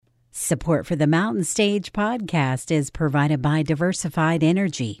Support for the Mountain Stage podcast is provided by Diversified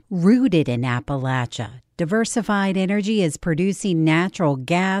Energy, rooted in Appalachia. Diversified Energy is producing natural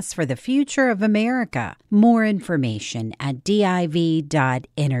gas for the future of America. More information at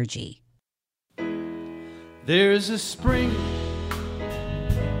div.energy. There's a spring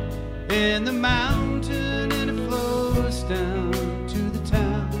in the mountain and it flows down to the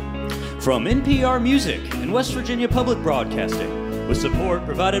town. From NPR Music and West Virginia Public Broadcasting, with support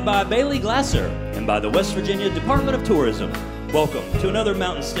provided by Bailey Glasser and by the West Virginia Department of Tourism. Welcome to another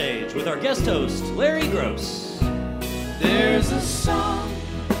Mountain Stage with our guest host, Larry Gross. There's a song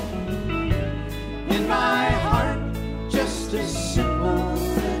in my heart, just a simple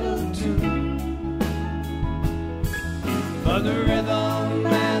little tune, but the rhythm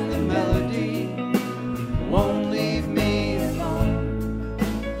and the melody won't leave me alone.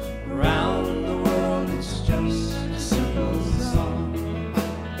 Around the world it's just a simple song.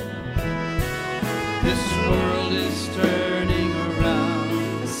 This world is turning around,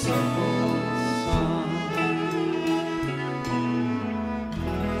 a simple song.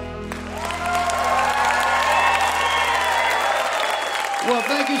 Well,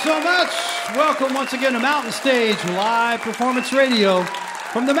 thank you so much. Welcome once again to Mountain Stage, live performance radio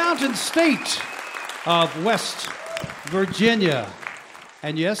from the Mountain State of West Virginia.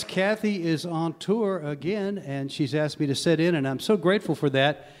 And yes, Kathy is on tour again, and she's asked me to sit in, and I'm so grateful for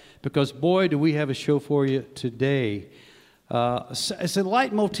that, because boy, do we have a show for you today. As a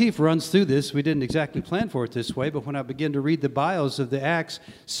leitmotif runs through this, we didn't exactly plan for it this way, but when I began to read the bios of the acts,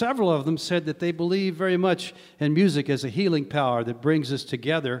 several of them said that they believe very much in music as a healing power that brings us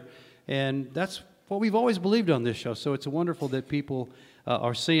together, and that's what we've always believed on this show. So it's wonderful that people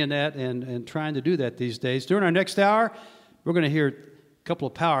are seeing that and trying to do that these days. During our next hour, we're going to hear a couple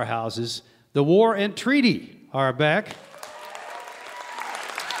of powerhouses. The War and Treaty are back.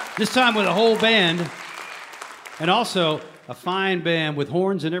 This time with a whole band, and also a fine band with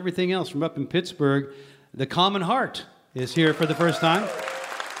horns and everything else from up in Pittsburgh. The Common Heart is here for the first time.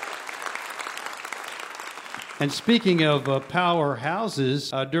 And speaking of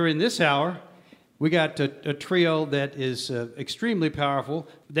powerhouses, during this hour, we got a trio that is extremely powerful.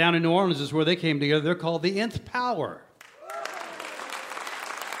 Down in New Orleans is where they came together. They're called the Nth Power.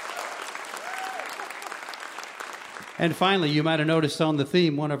 And finally, you might have noticed on the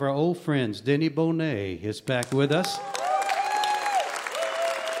theme, one of our old friends, Denny Bonet, is back with us.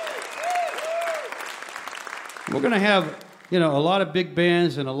 We're going to have, a lot of big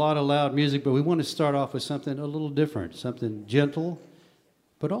bands and a lot of loud music, but we want to start off with something a little different, something gentle,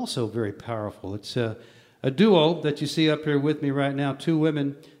 but also very powerful. It's a duo that you see up here with me right now, two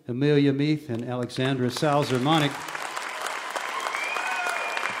women, Amelia Meath and Alexandra Salzer-Monick.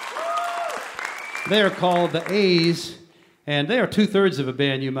 They are called the A's, and they are two-thirds of a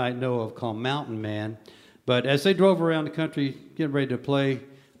band you might know of called Mountain Man. But as they drove around the country getting ready to play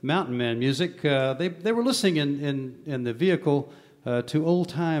Mountain Man music, they were listening in the vehicle to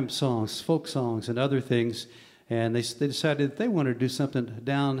old-time songs, folk songs, and other things, and they decided that they wanted to do something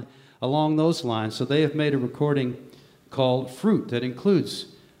down along those lines. So they have made a recording called Fruit that includes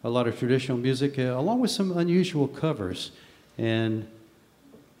a lot of traditional music, along with some unusual covers. And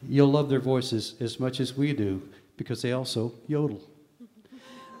you'll love their voices as much as we do, because they also yodel.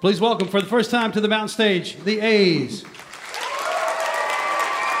 Please welcome for the first time to the Mountain Stage, the A's.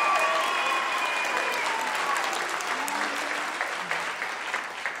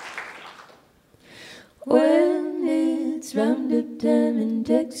 When it's roundup time in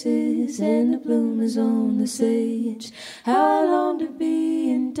Texas and the bloom is on the sage, how I long to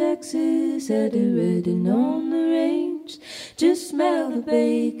be in Texas at the riding on the range. Just smell the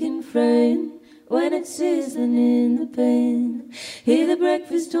bacon frying when it's sizzling in the pan. Hear the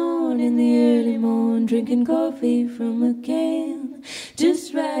breakfast horn in the early morn, drinking coffee from a can.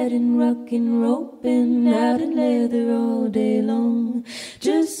 Just riding, rocking, roping, out in leather all day long.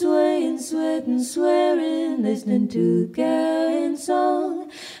 Just swaying, sweating, swearing, listening to cowhand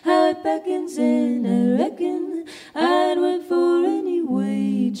song. How it beckons and I reckon I'd work for any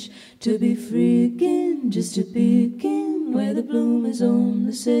wage to be free again, just to be again where the bloom is on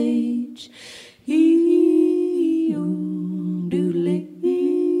the sage. Ee-oo,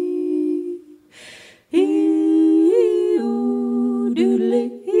 doodle-ee. Ee-oo, doodle-ee.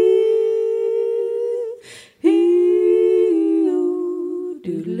 Ee-oo,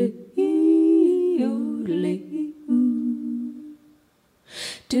 doodle-ee, doodle-ee.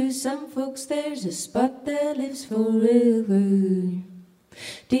 To some folks there's a spot that lives forever,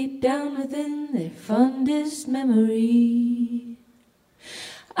 deep down within their fondest memory.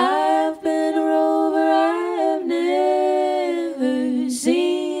 I've been a rover, I have never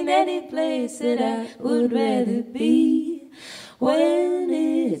seen any place that I would rather be. When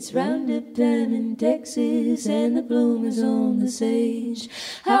it's roundup time in Texas and the bloom is on the sage,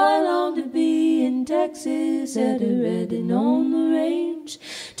 how I long to be in Texas out a riding on the range.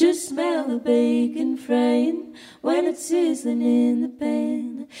 Just smell the bacon frying when it's sizzling in the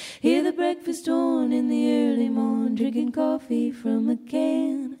pan. Hear the breakfast horn in the early morn, drinking coffee from a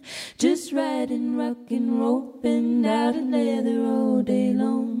can. Just riding, rocking, roping out in leather all day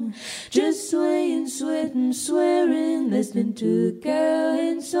long. Just swaying, sweating, swearing, listening to a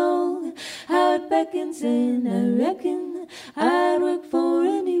cowhand song. How it beckons and I reckon I'd work for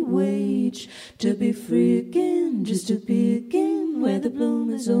any wage to be free again, just to be again where the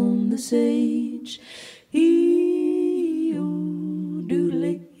bloom is on the sage. Ee-oh,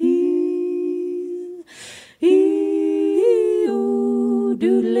 doodle-ee, ee-oh,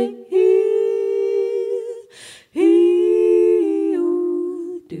 doodle-ee,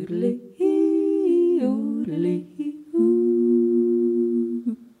 ee-oh, doodle-ee, ee-oh, doodle-ee.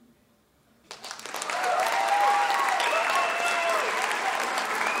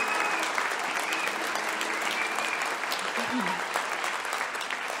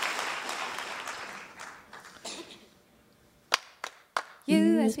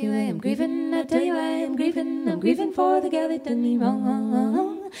 You ask me why I'm grieving, I'll tell you why I'm grieving. I'm grieving for the gal that done me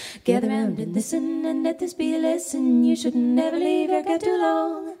wrong. Gather round and listen, and let this be a lesson. You shouldn't never leave her cat too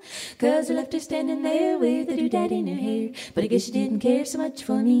long. 'Cause I left her standing there with a doodad in her hair, but I guess she didn't care so much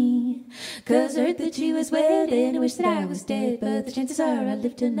for me. 'Cause I heard that she was wed, and I wish that I was dead, but the chances are I'll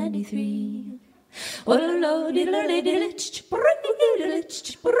live to 93.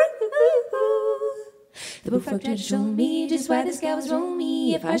 The bullfrog tried to show me just why this gal was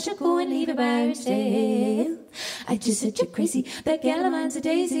roamy. If I should go and leave her by herself, I just said, you're crazy, that gal of mine's a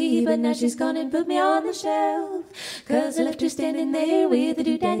daisy. But now she's gone and put me on the shelf. 'Cause I left her standing there with a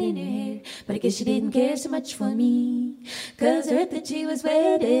doodad in her hair, but I guess she didn't care so much for me. 'Cause I heard that she was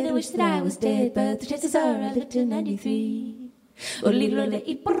wed, and I wish that I was dead, but the chances are I'll live till 93.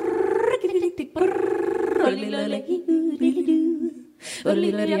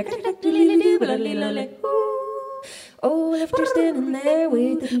 Oh, I left her standing there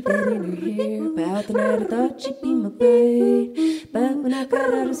with the doodad in her hair. About the night I thought she'd be my bride, but when I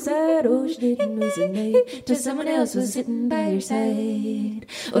got out of sight, oh, she didn't lose a night till someone else was sitting by her side.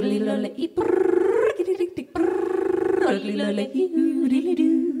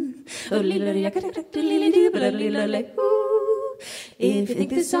 If you think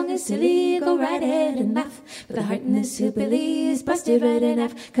this song is silly, go right ahead and laugh. But the heart in this hillbilly is busted right in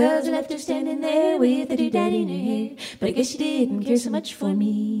half. 'Cause I left her standing there with a doodad in her hair, but I guess she didn't care so much for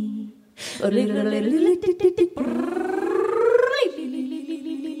me.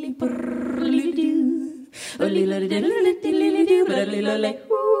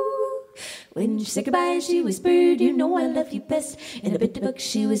 When she said goodbye, she whispered, you know I love you best. In a bit of book,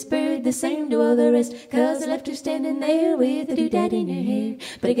 she whispered the same to all the rest. 'Cause I left her standing there with a doodad in her hair,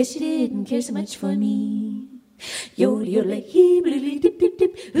 but I guess she didn't care so much for me. Yo-yo-le-hee,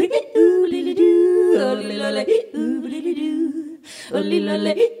 bli-li-dip-dip-dip, ooh-li-li-doo, oh-li-li-li-ooh-li-li-doo,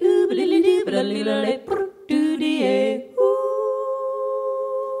 oh-li-li-li-ooh, bli-li-doo, bli-li-li-brr-doo-dee-eh, ooh.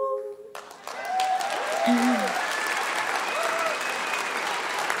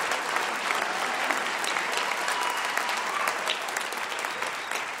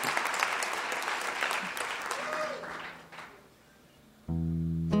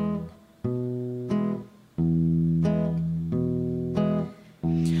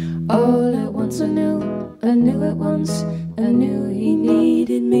 All at once I knew at once, I knew he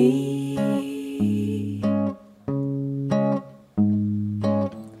needed me.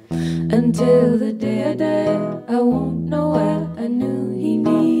 Until the day I die, I won't know why I knew he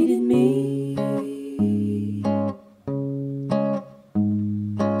needed me.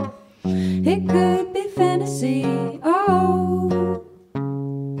 It could be fantasy, oh,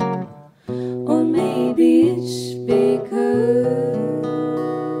 or maybe it's because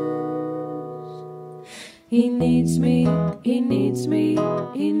he needs me, he needs me,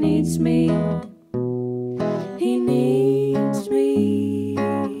 he needs me, he needs me.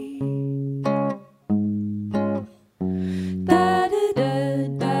 Da da da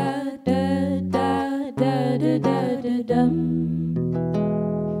da da da da da da dum.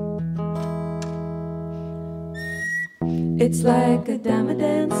 It's like a diamond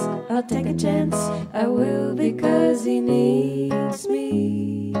dance, I'll take a chance, I will, because he needs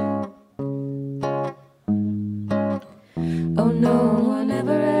me. Oh, no one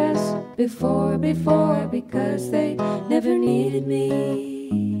ever asked before, because they never needed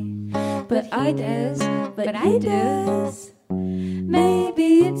me. But I does,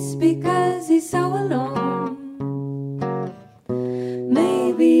 Maybe it's because he's so alone.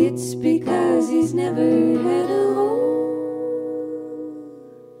 Maybe it's because he's never had a home.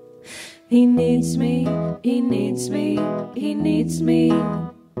 He needs me, he needs me, he needs me.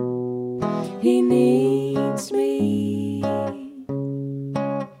 He needs me.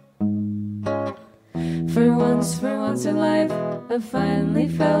 For once in life, I finally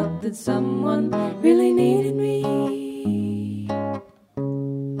felt that someone really needed me.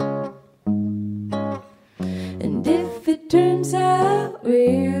 And if it turns out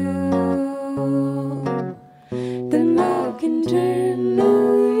real, then love can turn the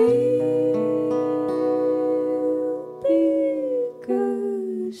wheel.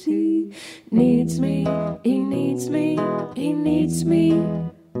 Because he needs me, he needs me, he needs me.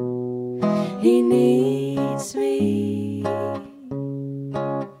 He needs me.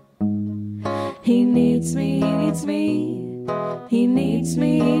 He needs me, he needs me. He needs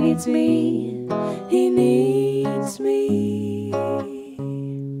me, he needs me. He needs me.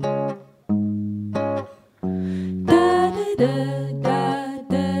 Da da da da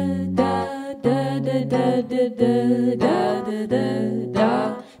da da da da da da da da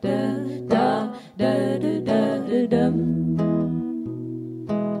da da da da da da dum.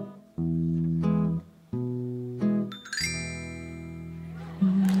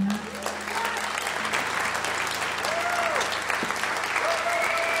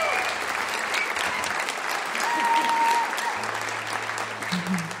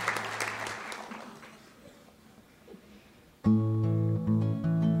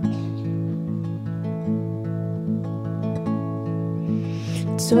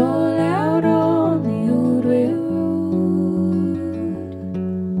 It's all out on the old railroad.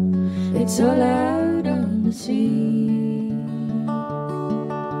 It's all out on the sea.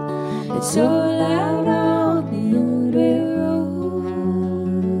 It's all out on the old railroad.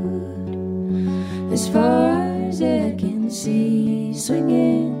 As far as I can see,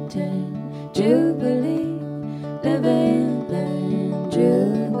 swinging ten Jubilee, live and learn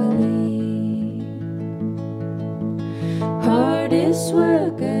Jubilee. Hardest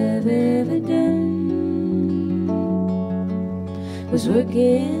work I've ever done was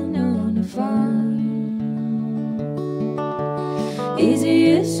working on a farm.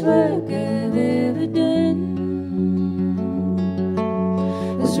 Easiest work I've ever done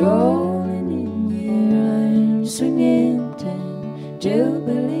was rolling in your arms, swinging ten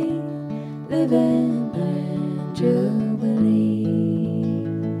Jubilee, live and learn Jubilee.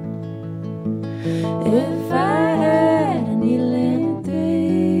 If I had a needle and thread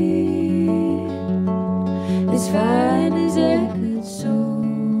as fine as I could sew,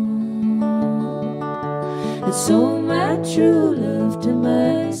 I'd sew my true love to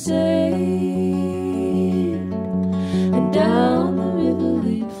my side, and down the river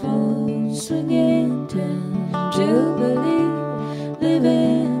we'd flow, swinging ten Jubilee, live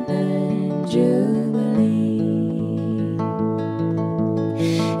and learn Jubilee.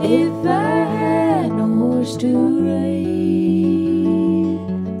 If I had no horse to ride,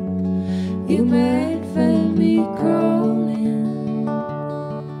 you might find me crawling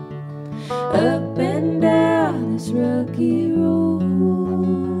up and down this rocky road,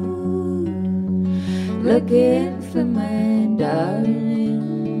 looking for my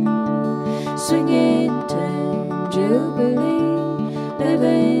darling, swinging ten Jubilee, live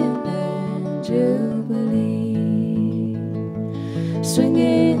and learn Jubilee.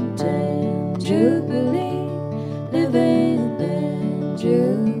 Swinging ten Jubilee, live and learn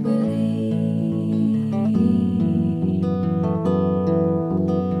Jubilee.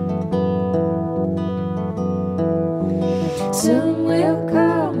 Some will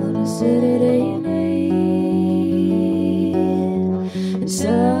come on a Saturday night, and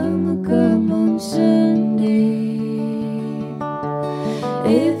some will come on Sunday.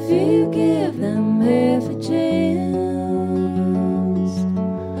 If you give them half a chance,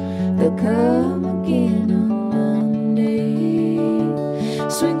 they'll come again on Monday.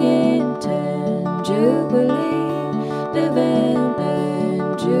 Swinging ten Jubilee, live and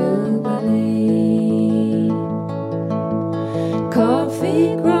learn Jubilee.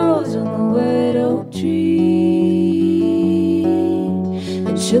 Coffee grows on the white oak tree,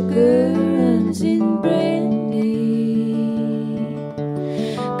 and sugar runs in brandy.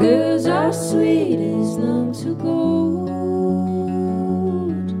 Girls are sweet as lumps of gold,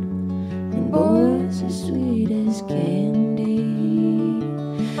 and boys as sweet as candy.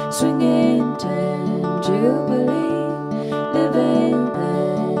 Swinging ten Jubilee, live and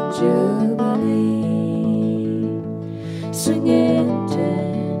learn Jubilee. Swinging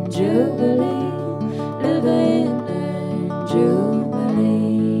ten Jubilee, live and learn Jubilee.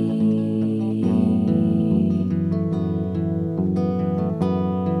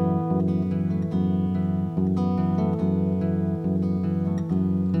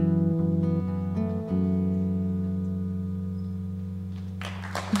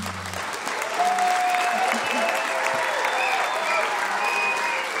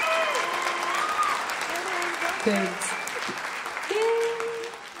 Thanks.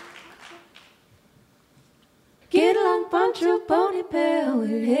 Get along, Pancho Pony Pal,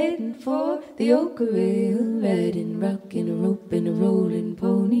 we're heading for the Oka Rail, riding, rocking, a rope and a rolling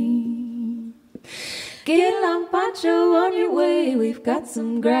pony. Get along, Pancho, on your way, we've got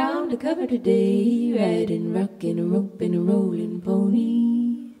some ground to cover today, riding, rocking, a rope and a rolling pony.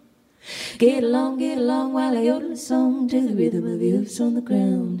 Get along while I yodel a song to the rhythm of the hoofs on the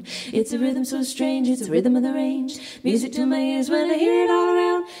ground. It's a rhythm so strange, it's the rhythm of the range. Music to my ears when I hear it all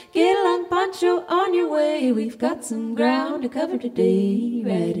around. Get along, Pancho, on your way. We've got some ground to cover today.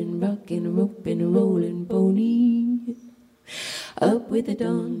 Riding, rocking, a rope and a rolling pony. Up with the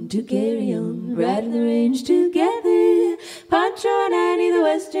dawn to carry on, riding the range together. Pancho and I neath the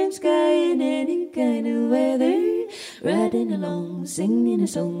western sky in any kind of weather. Riding along, singing a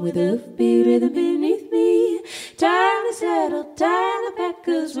song with a upbeat rhythm beneath me. Tie the saddle, tie the pack,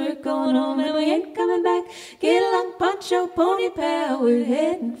 'cause we're going home and we ain't coming back. Get along, Pancho Pony Pal, we're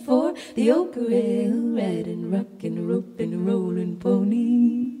heading for the Oka Rail. Riding, rocking, a rope and a rolling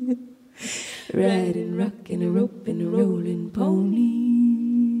pony. Riding, rocking, a rope and a rolling pony.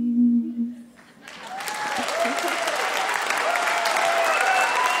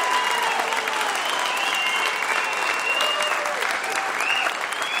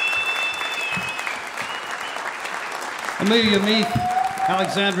 Amelia Meath,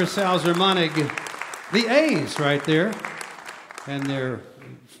 Alexandra Salzer-Monig, the A's right there, and their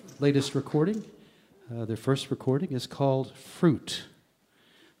latest recording, their first recording is called Fruit.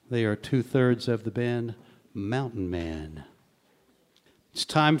 They are 2/3 of the band Mountain Man. It's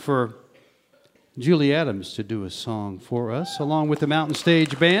time for Julie Adams to do a song for us, along with the Mountain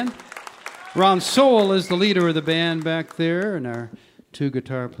Stage Band. Ron Sowell is the leader of the band back there, and our two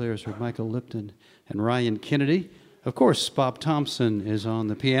guitar players are Michael Lipton and Ryan Kennedy. Of course, Bob Thompson is on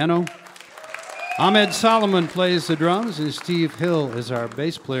the piano. Ahmed Solomon plays the drums, and Steve Hill is our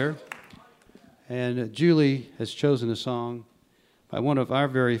bass player. And Julie has chosen a song by one of our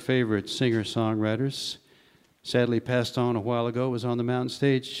very favorite singer-songwriters. Sadly passed on a while ago, was on the Mountain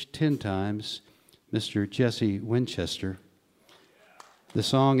Stage 10 times, Mr. Jesse Winchester. The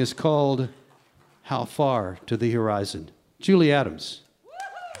song is called How Far to the Horizon. Julie Adams.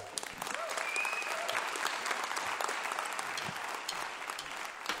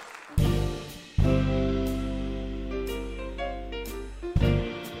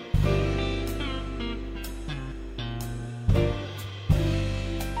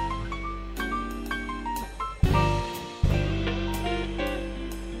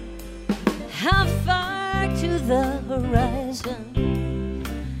 How far to the horizon?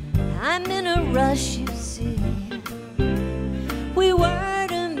 I'm in a rush, you see. We were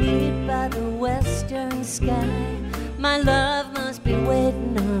to meet by the western sky. My love must be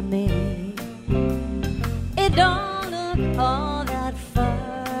waiting on me. It don't look all that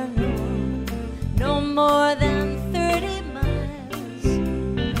far, no more than 30 miles.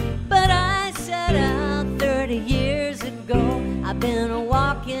 But I set out 30 years ago. I've been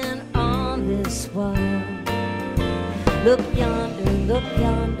walking on this while. Look yonder, look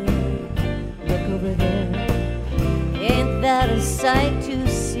over there. Ain't that a sight to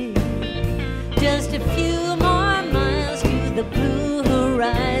see? Just a few more miles to the blue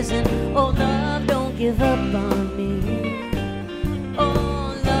horizon. Oh, love, don't give up on me.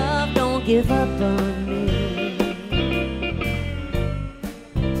 Oh, love, don't give up on me.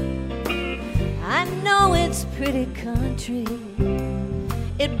 I know it's pretty country.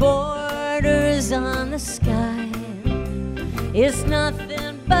 It borders on the sky. It's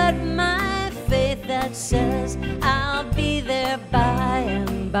nothing but my faith that says I'll be there by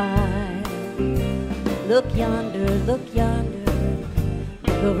and by. Look yonder, look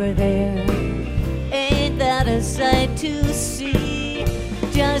over there. Ain't that a sight to see?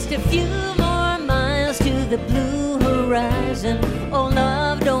 Just a few more miles to the blue horizon. Oh,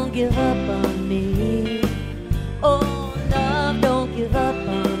 love, don't give up on me. Oh, love, don't give up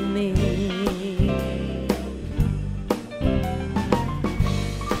on me.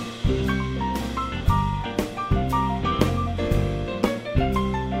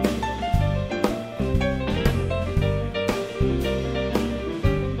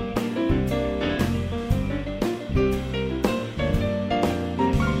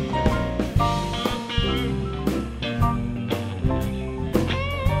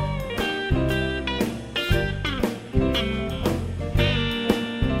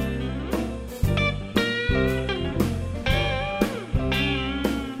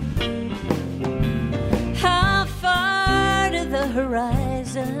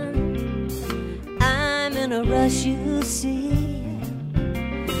 horizon. I'm in a rush, you see.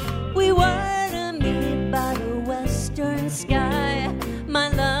 We were to meet by the western sky. My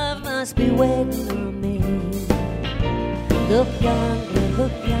love must be waiting on me. Look yonder,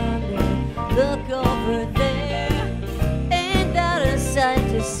 look over there. Ain't that a sight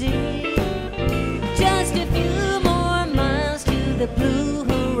to see? Just a few more miles to the blue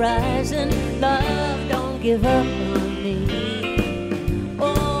horizon. Love, don't give up on me.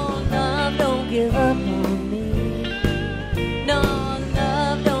 Oh, love, don't give up on me. No,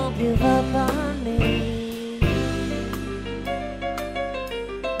 love, don't give up on me.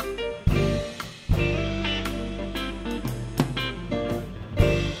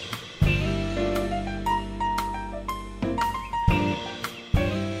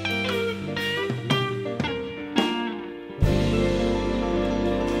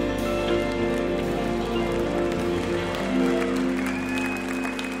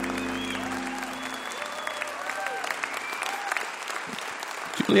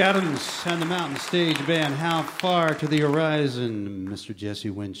 Julie Adams and the Mountain Stage Band, How Far to the Horizon, Mr. Jesse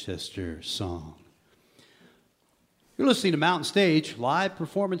Winchester song. You're listening to Mountain Stage, live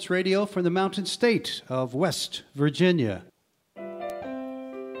performance radio from the Mountain State of West Virginia.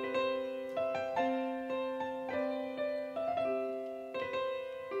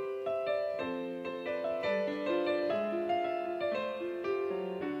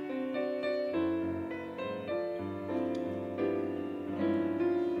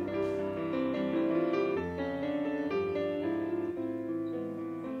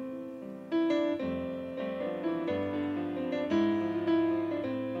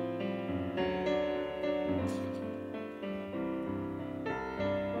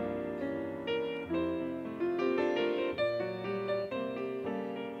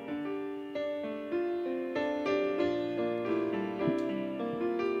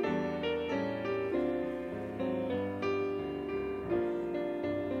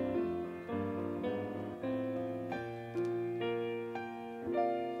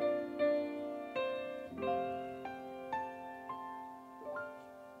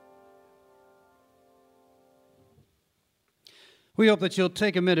 We hope that you'll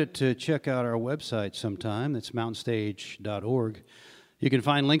take a minute to check out our website sometime. That's mountainstage.org. You can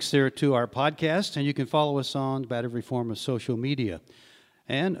find links there to our podcast, and you can follow us on about every form of social media.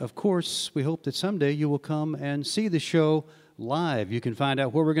 And, of course, we hope that someday you will come and see the show live. You can find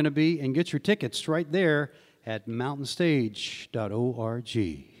out where we're going to be and get your tickets right there at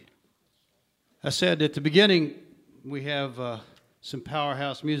mountainstage.org. I said at the beginning we have some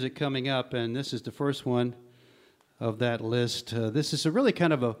powerhouse music coming up, and this is the first one of that list. This is a really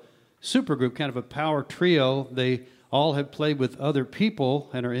kind of a supergroup, kind of a power trio. They all have played with other people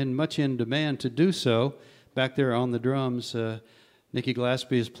and are much in demand to do so. Back there on the drums, Nikki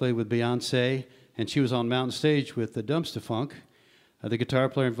Glaspie has played with Beyonce, and she was on Mountain Stage with the Dumpster Funk. The guitar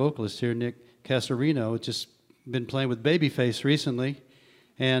player and vocalist here, Nick Casarino, has just been playing with Babyface recently.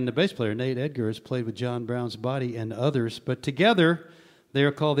 And the bass player, Nate Edgar, has played with John Brown's Body and others. But together, they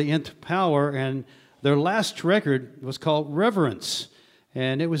are called the Nth Power, and their last record was called Reverence,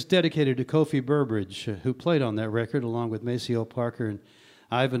 and it was dedicated to Kofi Burbridge, who played on that record along with Maceo Parker and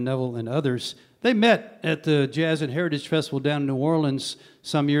Ivan Neville and others. They met at the Jazz and Heritage Festival down in New Orleans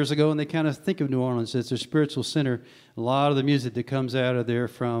some years ago, and they kind of think of New Orleans as their spiritual center. A lot of the music that comes out of there,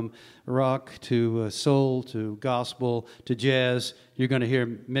 from rock to soul to gospel to jazz, you're going to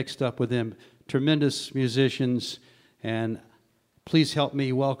hear mixed up with them. Tremendous musicians, and please help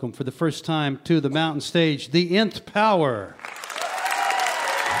me welcome for the first time to the Mountain Stage, the Nth Power.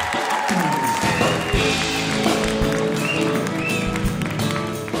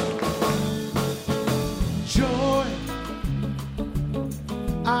 Joy,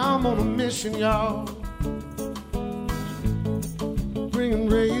 I'm on a mission, y'all. Bringing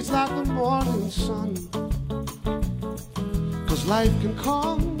rays like the morning sun. 'Cause life can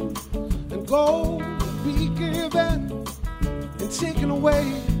come and go, be given and taken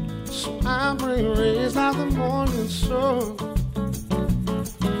away. So I bring rays like the morning sun.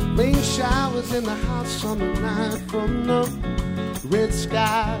 Rain showers in the hot summer night from the red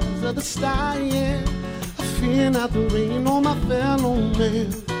skies of the sky, yeah. I fear not the rain on my fellow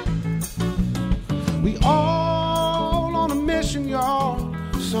man. We all on a mission, y'all.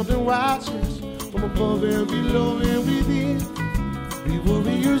 Something righteous from above and below and within. We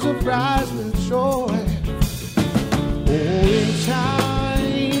warriors of priceless joy. Oh, in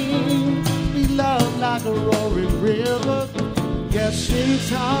time, we love like a roaring river. Yes, in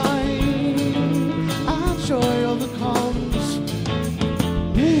time, our joy overcomes.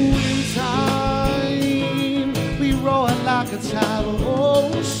 Ooh, in time, we roar like a inside the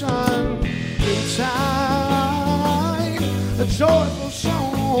ocean. In time, a joyful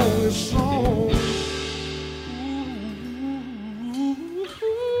song is sung.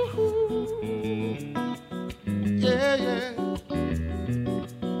 Yeah, yeah.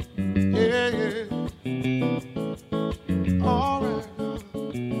 Yeah, yeah. All right.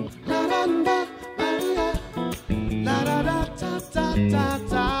 La da da da da da da da da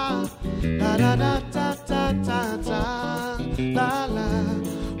da. La da da da da da da. La la.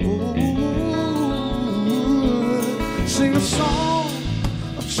 Ooh. Sing a song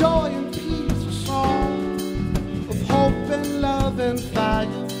of joy and peace, a song of hope and love and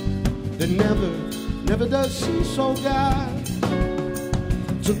fire that never does cease, oh God.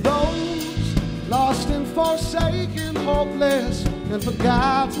 To those lost and forsaken, hopeless and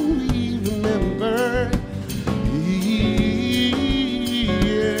forgotten, we remember.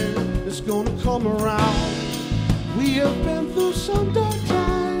 Yeah, it's gonna come around. We have been through some dark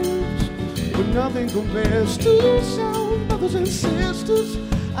times, but nothing compares to sound. Brothers and sisters,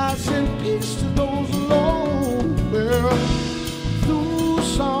 I send peace to those alone. Well, through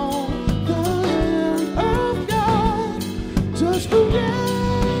song, the hand of God, just the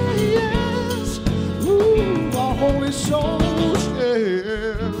yes, ooh, our holy souls,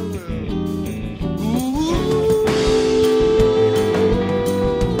 yeah.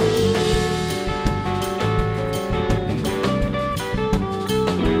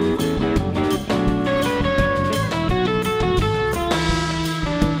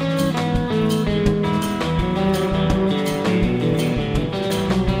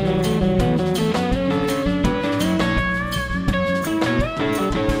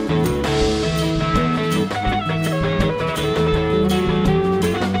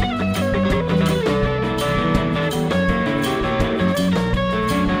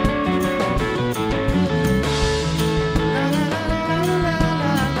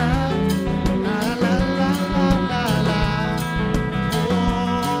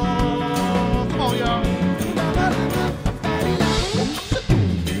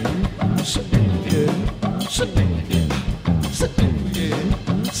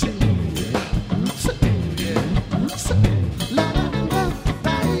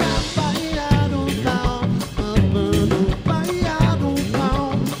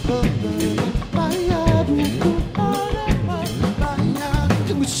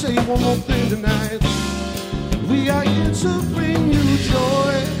 One more thing tonight. We are here to bring you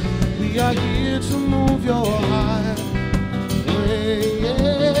joy. We are here to move your heart. Yeah,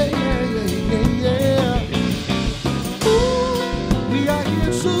 yeah, yeah, yeah. Ooh, we are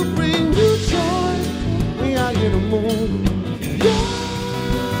here to bring you joy. We are here to move your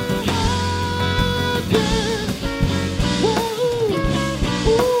heart. Yeah. Ooh,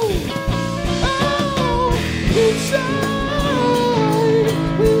 ooh, oh, inside.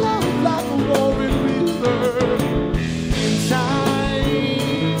 We love like a roaring river. In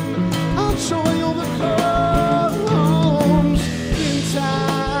time, I'll show you the comes. In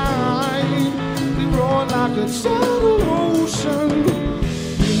time, we roar like a tidal ocean.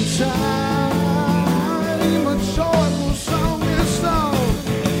 In time, a joyful song is sung.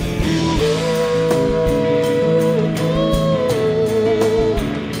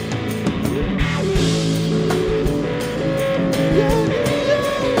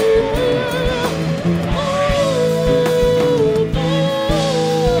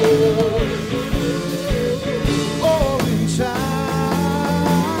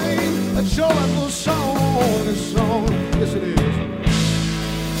 Joyful song is song, yes it is.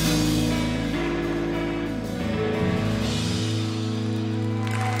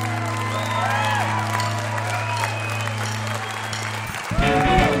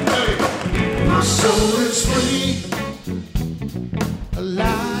 My soul is free,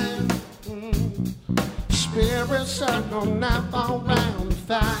 alive. Spirit circle now around the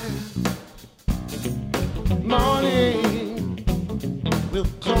fire. Morning will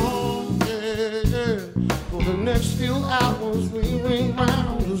come. For the next few hours we ring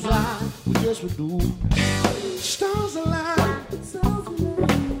round as I, yes we do. Stars align,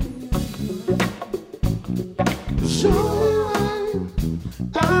 surely rain.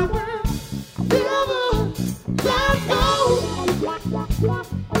 I will never let go.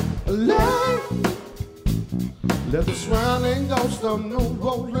 Alive, let the swirling ghost of New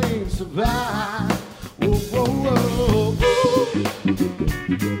Orleans survive. Whoa, whoa, whoa, whoa.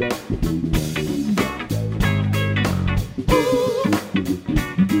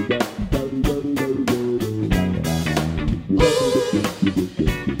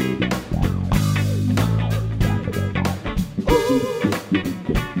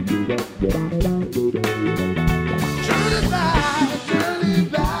 Turn it back.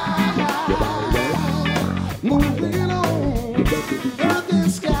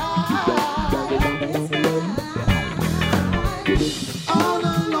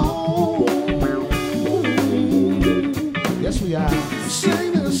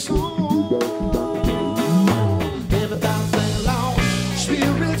 song. Everybody sing along.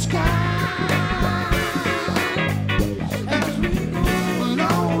 Spirits guide as we go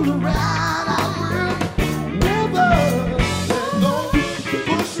along the ride. I will never let go.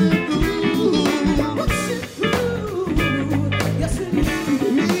 Pushing through. Yes, it is.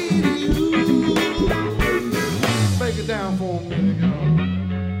 Need you. Break it down for a minute, y'all.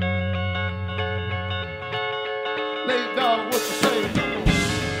 Nate Dogg, what you say?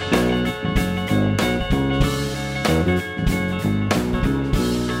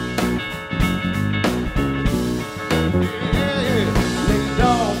 Yeah, Nate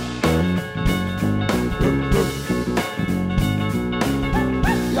Dogg.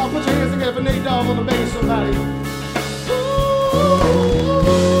 Y'all put your hands together for Nate Dogg on the bass, somebody.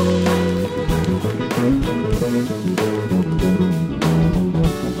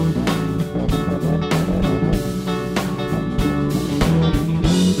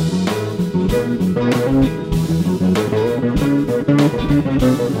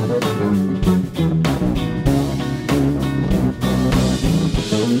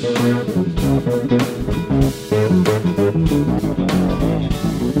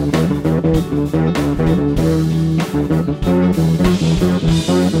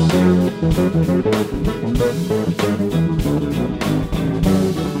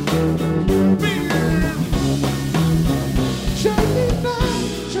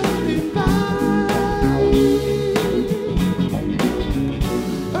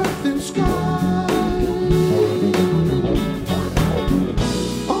 Earth and sky.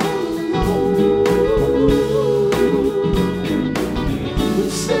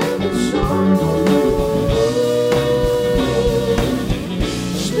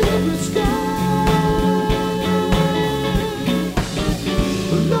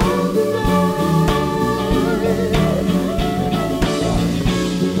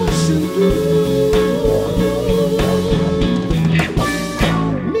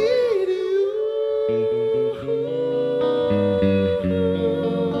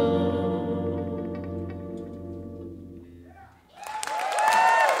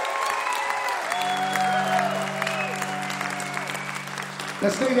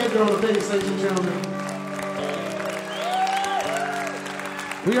 Let's stay there on the bass, ladies and gentlemen.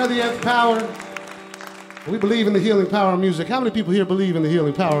 We are the Nth Power. We believe in the healing power of music. How many people here believe in the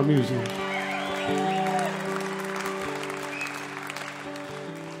healing power of music?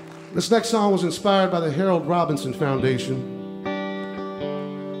 This next song was inspired by the Harold Robinson Foundation.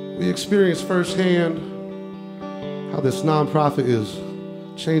 We experienced firsthand how this nonprofit is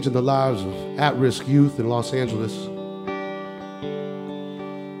changing the lives of at-risk youth in Los Angeles.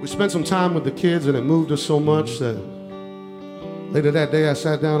 We spent some time with the kids and it moved us so much that later that day I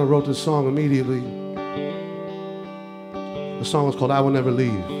sat down and wrote this song immediately. The song is called I Will Never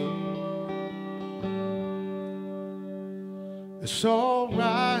Leave. It's all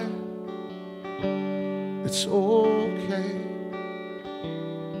right, it's okay,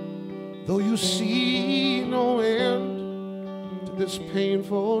 though you see no end to this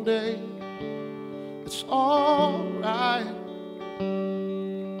painful day. It's all right,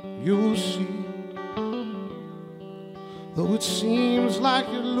 you'll see, though it seems like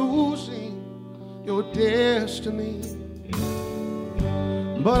you're losing your destiny.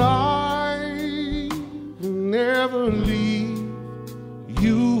 But I will never leave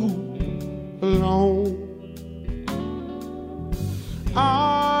you alone.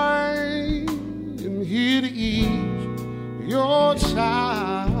 I am here to ease your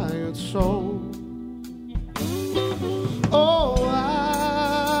tired soul. Oh,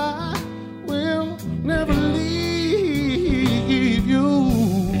 I will never leave you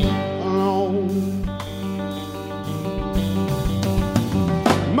alone.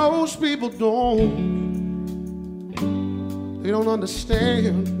 Most people they don't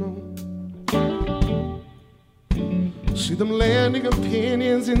understand, no. See them landing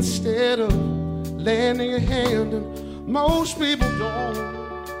opinions instead of landing a hand, and most people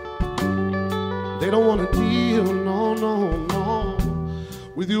they don't want to deal, no,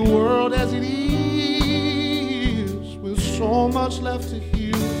 with your world as it is, with so much left to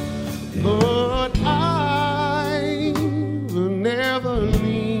heal. But I will never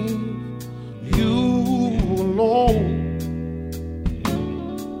leave you alone.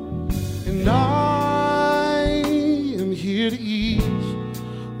 And I am here to ease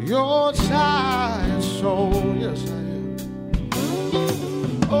your tired soul. Yes, I am.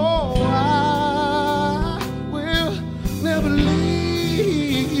 Oh, I will never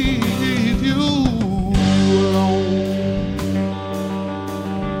leave you alone.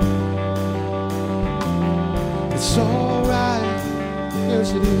 It's all right,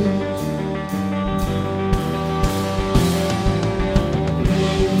 yes it is.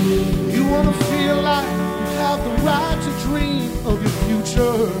 You wanna feel like you have the right to dream of your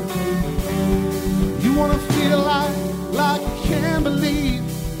future. You wanna feel like you can believe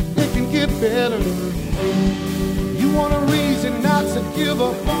it can get better. You want a reason not to give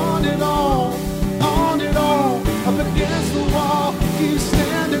up on it all, up against the wall, keep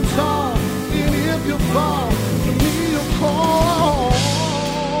standing tall, and if you fall, give me a call.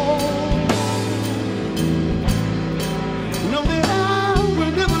 Know that I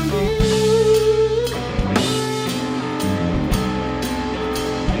will never leave.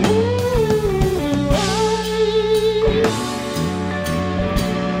 Ooh, I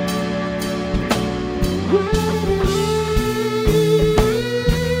will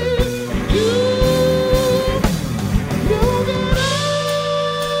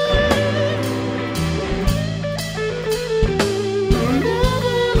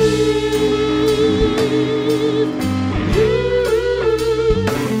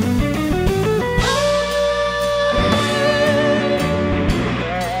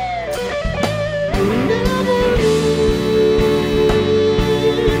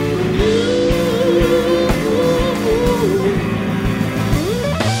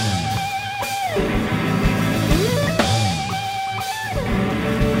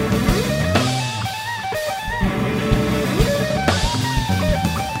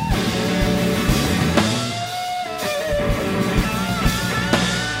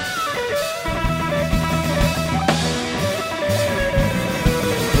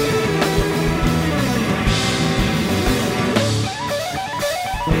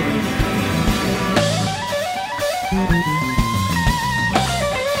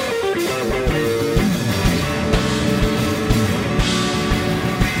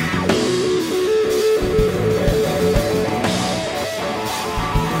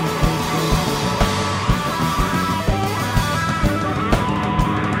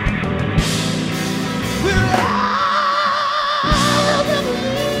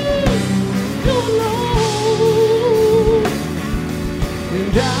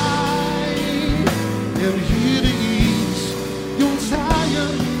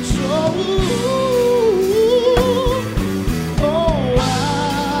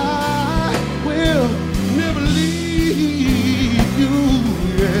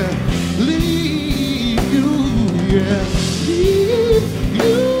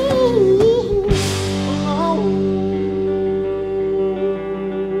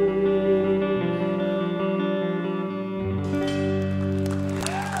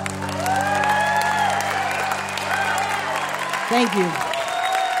Thank you.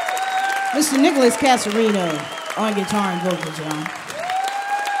 Mr. Nicholas Casarino on guitar and vocals, y'all.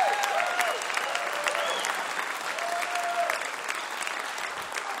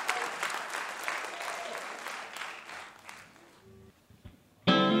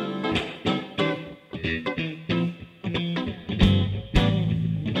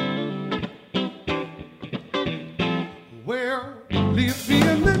 Well, live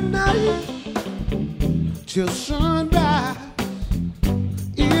in the night till sunrise.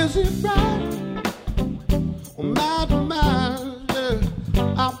 Is it right? Oh, my demise, yeah.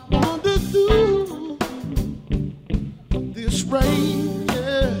 I wander through this rain,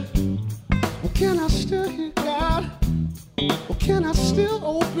 yeah. Well, can I still hear God? Or can I still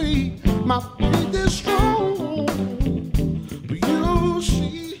obey? My faith is strong. But you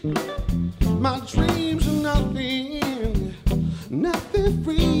see, my dreams are nothing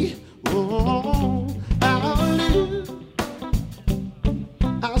free. Oh, I'll live.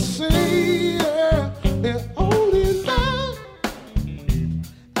 I say, yeah, and only love.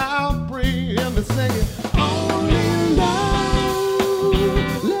 I'll pray and sing it. Only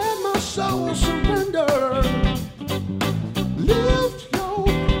love. Let my soul surrender. Lift your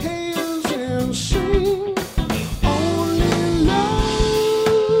hands and sing. Only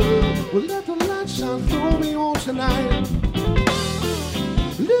love. Well, let the light shine through me on tonight.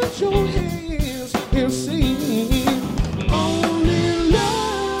 Lift your hands and sing. Only love.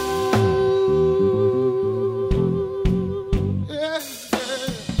 Yeah,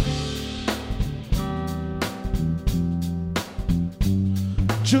 yeah.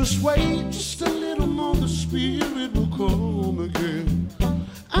 Just wait just a little more, the spirit will come again.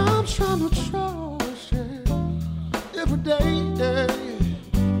 I'm trying to trust, yeah, every day, yeah.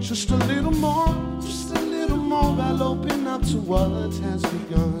 Just a little more, I'll open up to what has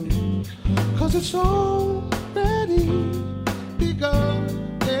begun. 'Cause it's already begun,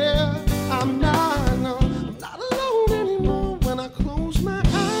 yeah. I'm not alone anymore. When I close my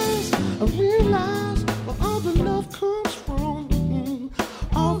eyes, I realize where all the love comes from.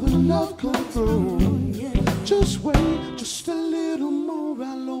 love come through. Just wait, just a little more.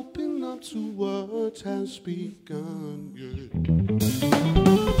 I'll open up to what has begun.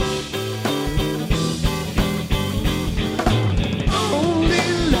 Only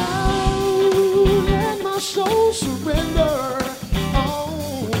love, let my soul surrender.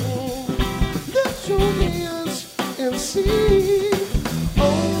 Oh, lift your hands and see.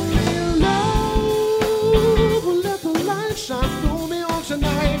 Only love will let the light shine through me on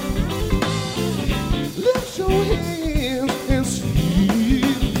tonight. Lift your hands and see.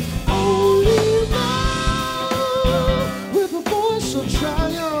 Only love with a voice of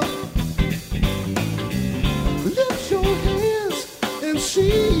triumph. Lift your hands and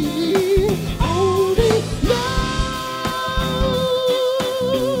see. Only love.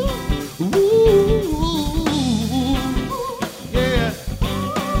 Ooh, yeah.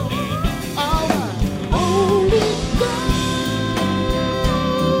 All right. Only love.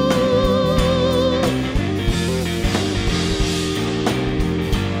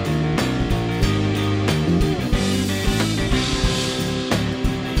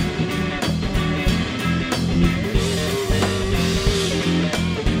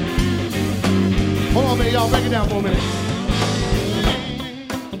 Hold on, man, y'all, break it down for a minute.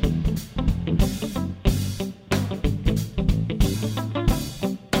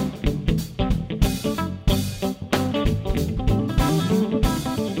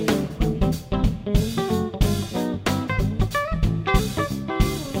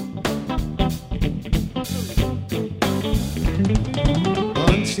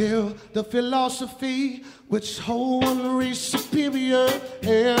 Until the philosophy which hold one race superior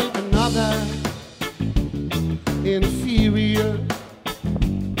and another inferior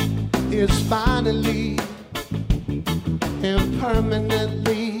is finally and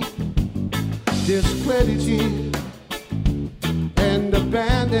permanently discredited and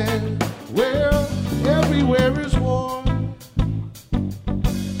abandoned. Well, everywhere is war.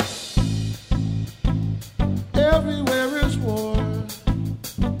 Everywhere is war.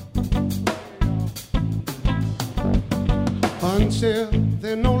 Until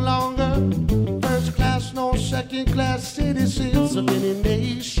they're no longer first class, no second class citizens of any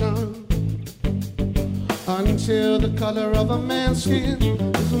nation. Until the color of a man's skin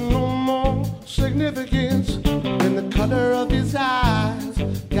is no more significance than the color of his eyes.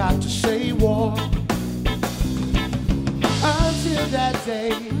 Got to say war. Until that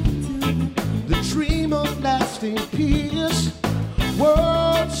day, the dream of lasting peace,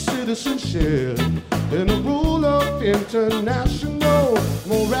 world citizenship, and the rule of international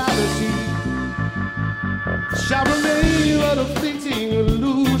morality shall remain but a fleeting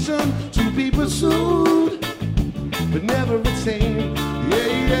illusion to be pursued, but never attained. Yeah,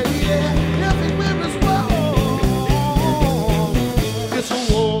 yeah, yeah. Everywhere is war. It's a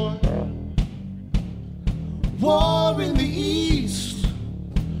war. War in the east,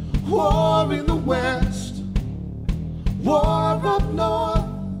 war in the west, war up north,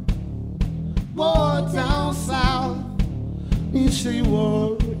 war down south. You say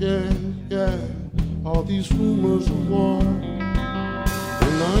war, yeah, yeah. All these rumors of war.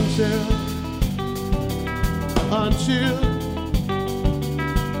 And until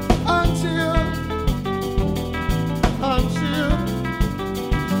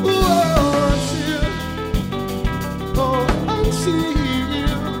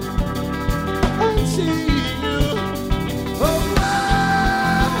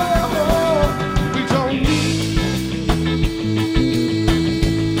we don't need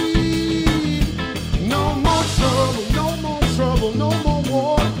no more trouble, no more trouble, no more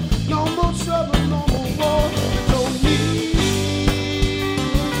war, no more trouble, no more war. We don't need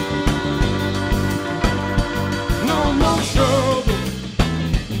no more trouble.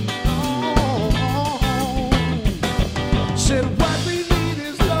 Said what we need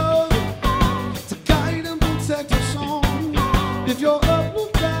is love to guide and protect us on. If you're up or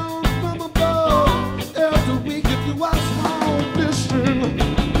down from above, elder weak if you are small, listen.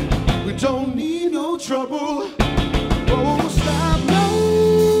 We don't need no trouble. Oh, stop, no.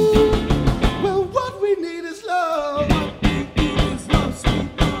 Well, what we need is love.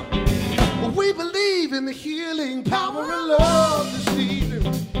 We believe in the healing power of love this evening.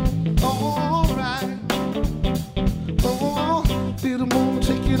 All right. Oh, feel the moon,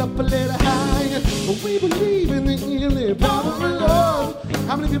 take it up a little higher. We believe in the healing power of love.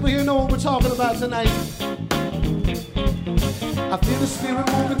 How many people here know what we're talking about tonight? I feel the spirit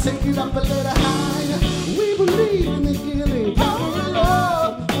moving, take it up a little higher. We believe in the healing power of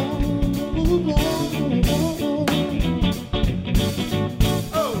love.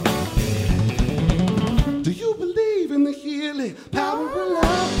 Do you believe in the healing power of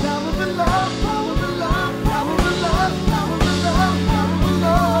love?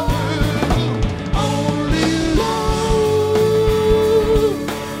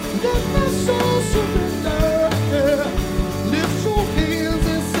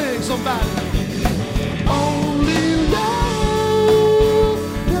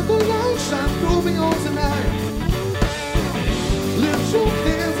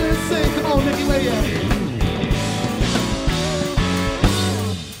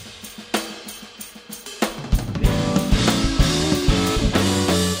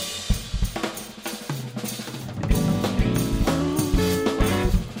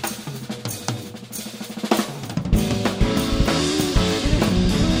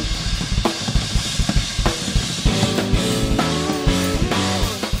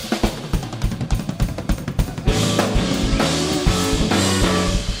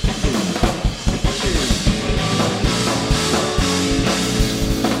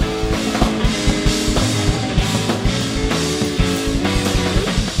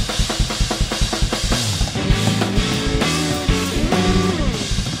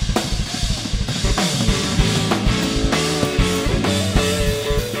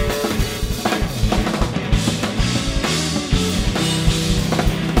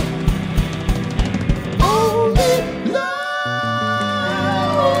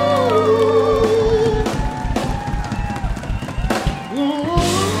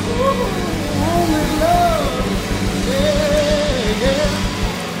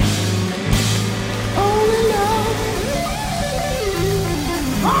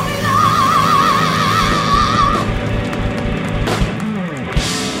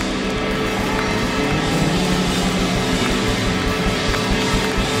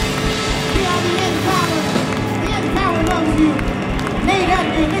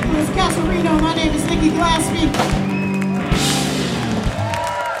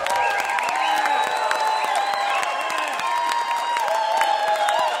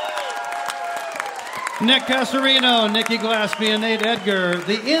 Nick Casarino, Nikki Glaspie, and Nate Edgar,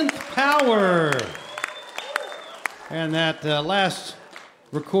 The Nth Power. And that last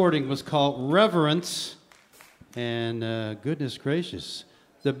recording was called Reverence. And goodness gracious,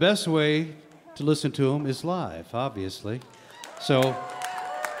 the best way to listen to them is live, obviously. So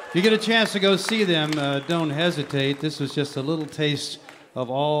if you get a chance to go see them, don't hesitate. This was just a little taste of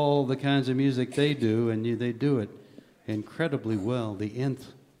all the kinds of music they do, and they do it incredibly well. The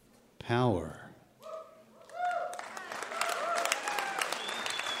Nth Power.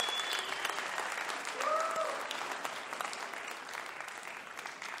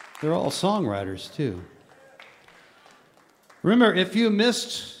 They're all songwriters, too. Remember, if you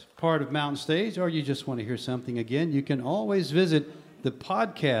missed part of Mountain Stage or you just want to hear something again, you can always visit the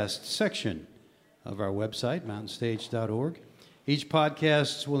podcast section of our website, mountainstage.org. Each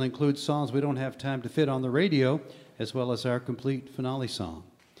podcast will include songs we don't have time to fit on the radio, as well as our complete finale song.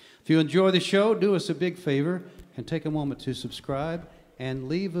 If you enjoy the show, do us a big favor and take a moment to subscribe and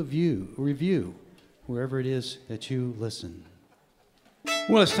leave a review wherever it is that you listen.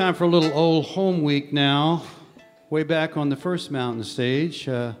 Well, it's time for a little old home week now. Way back on the first Mountain Stage,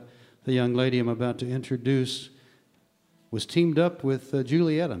 the young lady I'm about to introduce was teamed up with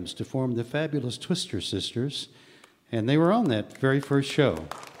Julie Adams to form the fabulous Twister Sisters, and they were on that very first show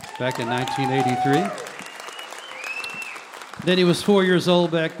back in 1983. Then he was 4 years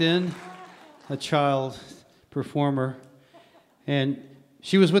old back then, a child performer, and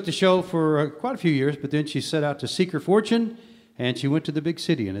she was with the show for quite a few years, but then she set out to seek her fortune. And she went to the big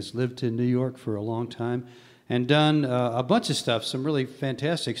city and has lived in New York for a long time and done a bunch of stuff, some really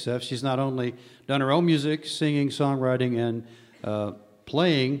fantastic stuff. She's not only done her own music, singing, songwriting, and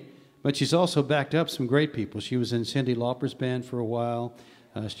playing, but she's also backed up some great people. She was in Cyndi Lauper's band for a while.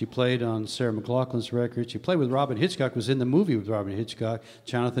 She played on Sarah McLachlan's record. She played with Robin Hitchcock, was in the movie with Robin Hitchcock,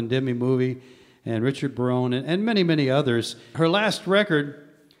 Jonathan Demme movie, and Richard Barone, and many, many others. Her last record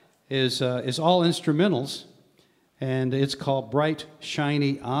is all instrumentals. And it's called Bright,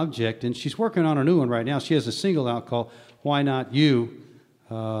 Shiny Object. And she's working on a new one right now. She has a single out called Why Not You?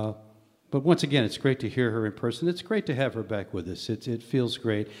 But once again, it's great to hear her in person. It's great to have her back with us. It feels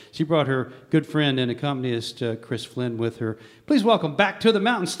great. She brought her good friend and accompanist, Chris Flynn, with her. Please welcome back to the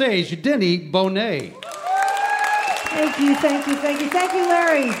Mountain Stage, Denny Bonet. Thank you, thank you, thank you. Thank you,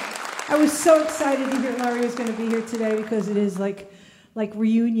 Larry. I was so excited to hear Larry was going to be here today because it is like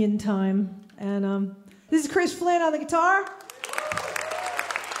reunion time. And this is Chris Flynn on the guitar.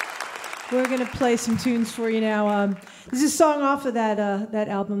 We're going to play some tunes for you now. This is a song off of that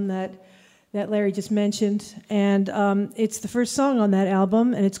album that Larry just mentioned. And it's the first song on that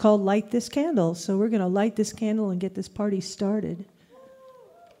album, and it's called Light This Candle. So we're going to light this candle and get this party started.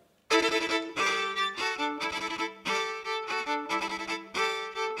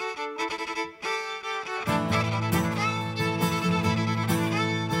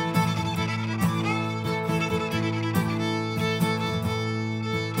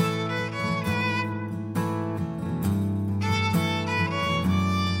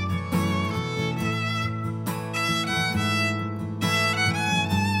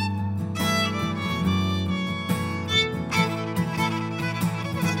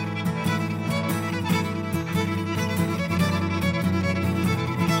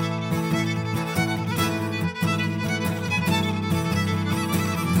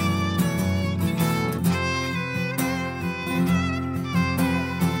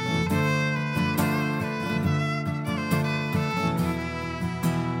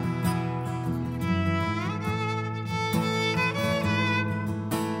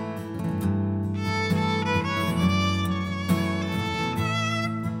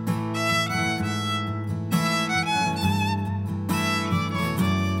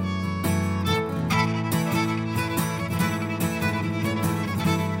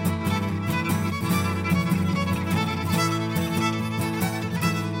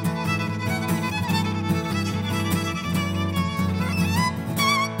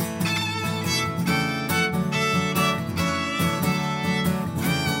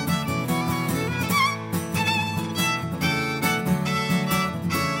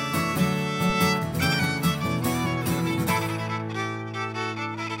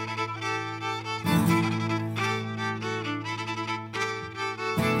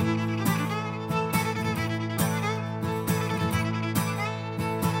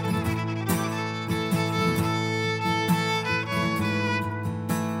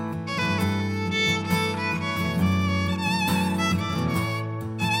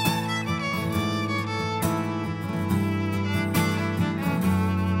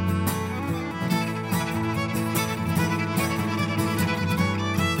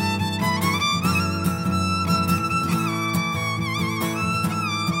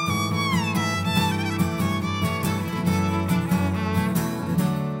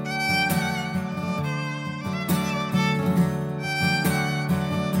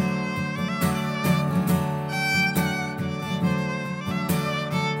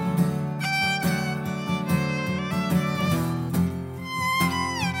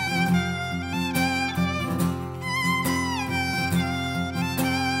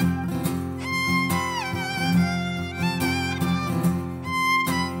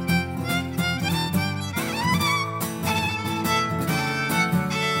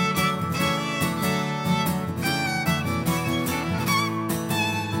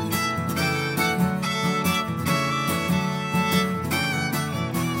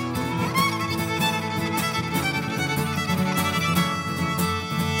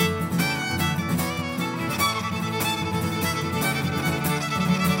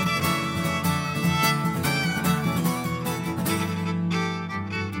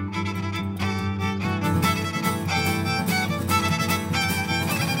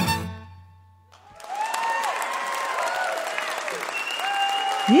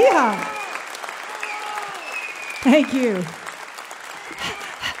 Yeah. Thank you.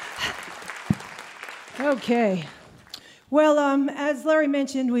 Okay. Well, as Larry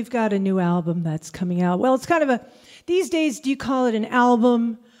mentioned, we've got a new album that's coming out. Well, it's kind of these days, do you call it an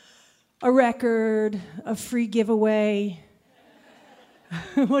album, a record, a free giveaway?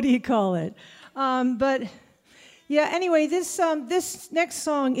 What do you call it? But yeah, anyway, this next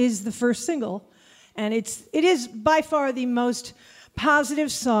song is the first single, and it is by far the most positive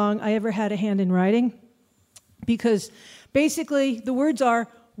song I ever had a hand in writing, because basically the words are,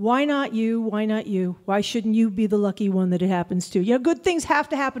 why not you? Why not you? Why shouldn't you be the lucky one that it happens to? You know, good things have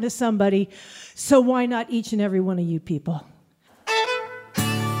to happen to somebody, so why not each and every one of you people?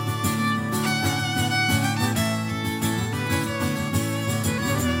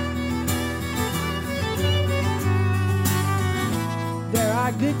 There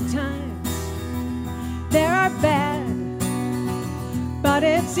are good times, there are bad, but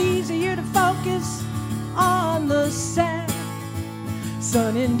it's easier to focus on the sad.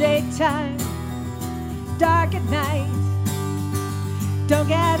 Sun in daytime, dark at night. Don't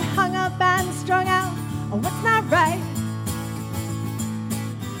get hung up and strung out on what's not right.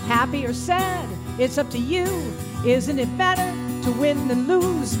 Happy or sad, it's up to you. Isn't it better to win than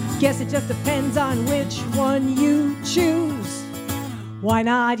lose? Guess it just depends on which one you choose. Why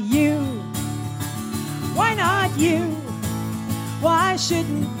not you? Why not you? Why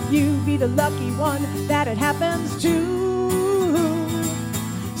shouldn't you be the lucky one that it happens to?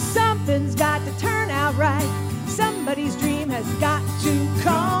 Something's got to turn out right. Somebody's dream has got to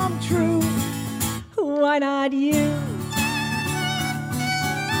come true. Why not you?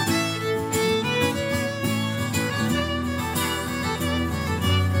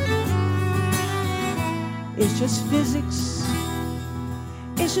 It's just physics.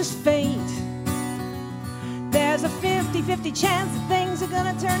 It's just fate. There's a 50-50 chance that things are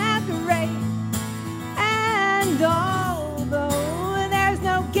gonna turn out great. And although there's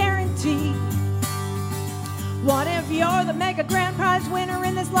no guarantee, what if you're the mega grand prize winner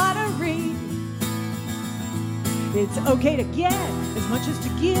in this lottery? It's okay to get as much as to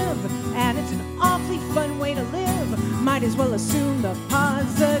give, and it's an awfully fun way to live. Might as well assume the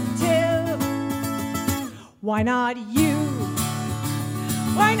positive. Why not you?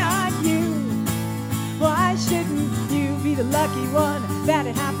 Why not you? Why shouldn't you be the lucky one that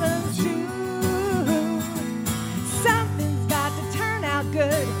it happens to? Something's got to turn out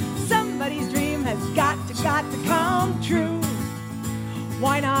good. Somebody's dream has got to come true.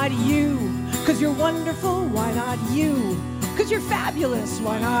 Why not you? 'Cause you're wonderful. Why not you? 'Cause you're fabulous.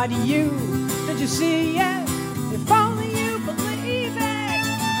 Why not you? Don't you see it? If only you believe it.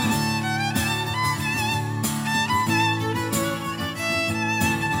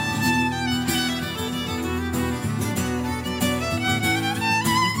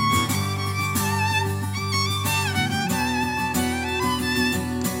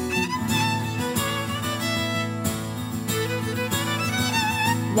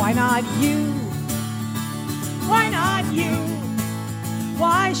 Why not you? Why not you?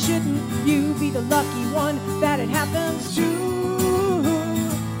 Why shouldn't you be the lucky one that it happens to?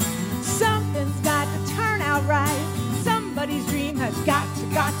 Something's got to turn out right. Somebody's dream has got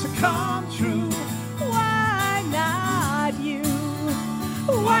to come true. Why not you?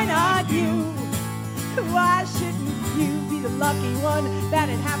 Why not you? Why shouldn't you be the lucky one that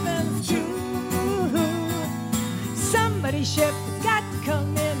it happens to? Somebody's ship has got to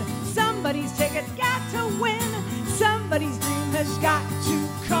come in. Somebody's ticket's got to win. Somebody's dream has got to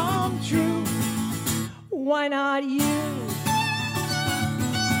come true. Why not you?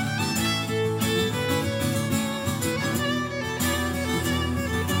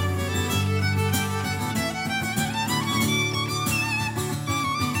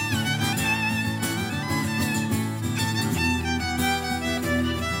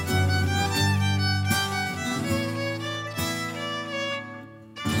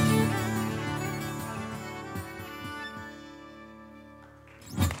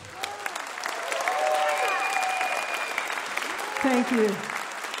 Thank you.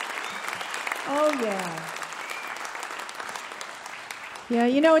 Oh, yeah. Yeah,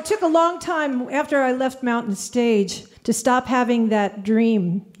 you know, it took a long time after I left Mountain Stage to stop having that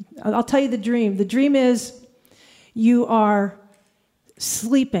dream. I'll tell you the dream. The dream is you are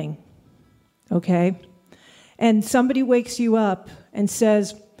sleeping, okay? And somebody wakes you up and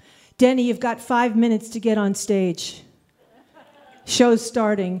says, Denny, you've got 5 minutes to get on stage. Show's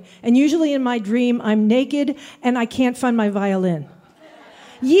starting. And usually in my dream, I'm naked and I can't find my violin.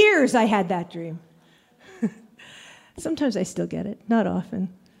 Years I had that dream. Sometimes I still get it, not often.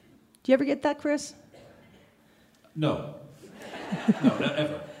 Do you ever get that, Chris? No. No, not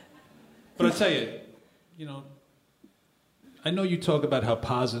ever. But I tell you, I know you talk about how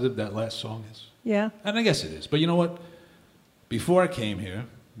positive that last song is. Yeah. And I guess it is. But you know what? Before I came here,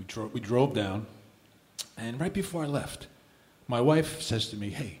 we drove down, and right before I left, my wife says to me,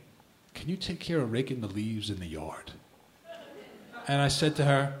 "Hey, can you take care of raking the leaves in the yard?" And I said to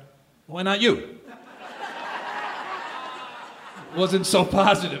her, "Why not you?" Wasn't so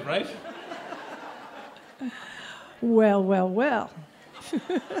positive, right? Well, well, well.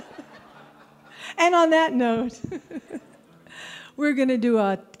 And on that note, we're going to do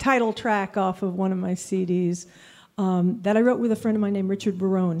a title track off of one of my CDs that I wrote with a friend of mine named Richard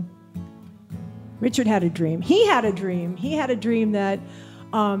Barone. Richard had a dream. He had a dream. He had a dream that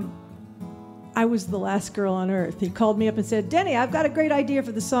I was the last girl on earth. He called me up and said, "Denny, I've got a great idea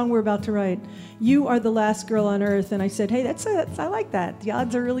for the song we're about to write. You are the last girl on earth." And I said, "Hey, I like that. The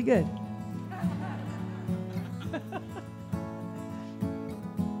odds are really good."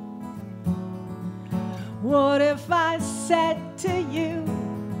 What if I said to you,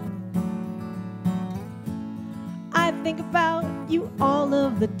 I think about you all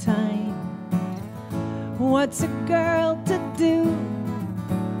of the time. What's a girl to do?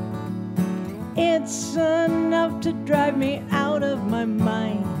 It's enough to drive me out of my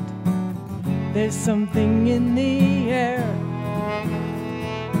mind. There's something in the air.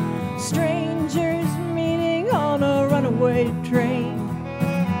 Strangers meeting on a runaway train.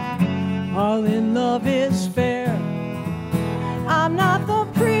 All in love is fair. I'm not the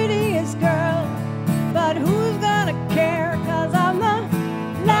prettiest girl, but who's gonna care? 'Cause I'm the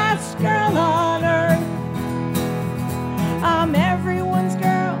last girl on earth. I'm everyone's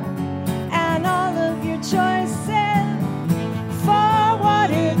girl, and all of your choices, for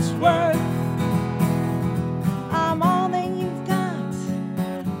what it's worth. I'm all that you've got.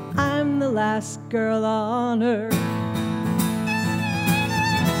 I'm the last girl on earth.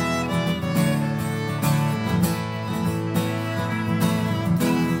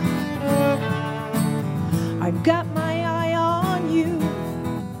 I've got my eye on you.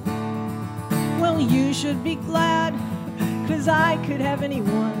 Well, you should be glad, 'cause I could have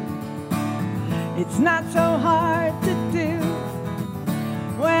anyone. It's not so hard to do.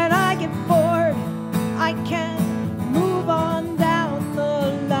 When I get bored, I can move on down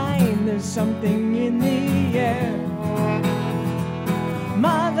the line. There's something in the air.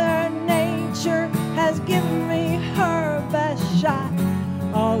 Mother Nature has given me her best shot.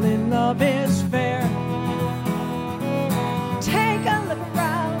 All in love is fair. Take a look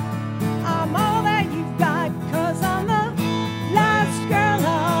around. I'm all that you've got, 'cause I'm the last girl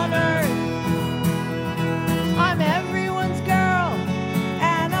on earth. I'm everyone's girl,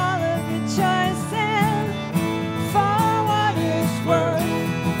 and all of your choices, for what it's worth.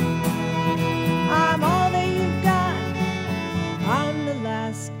 I'm all that you've got. I'm the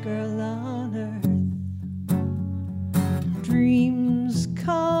last girl on earth. Dreams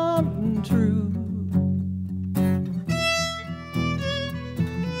come true.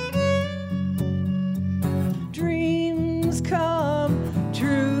 Dreams come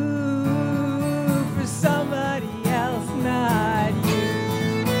true for somebody else, not you.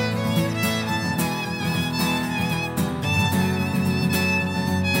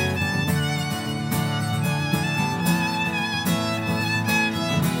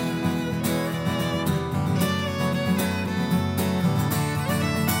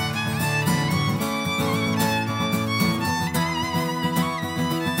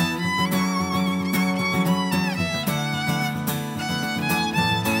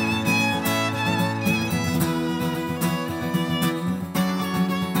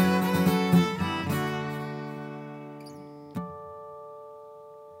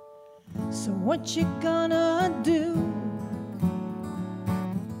 So what you gonna do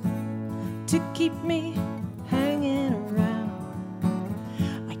to keep me hanging around?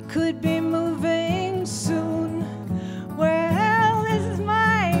 I could be moving soon. Well, this is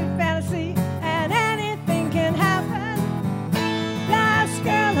my fantasy, and anything can happen. Last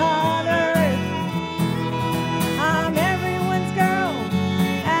girl on earth. I'm everyone's girl,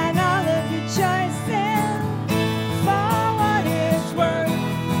 and all of your choices, for what it's worth.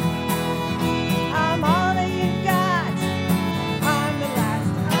 I'm all that you've got. I'm the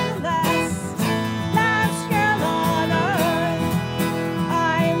last girl on earth.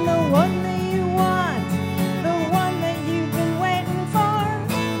 I'm the one that you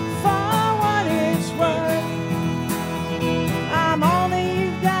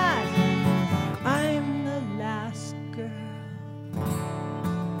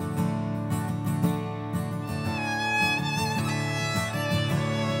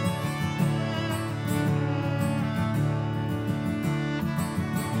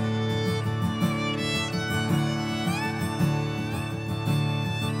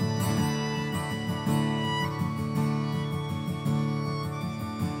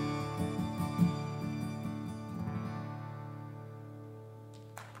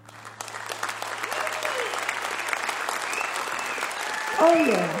Oh,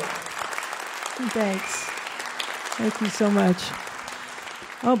 yeah. Thanks. Thank you so much.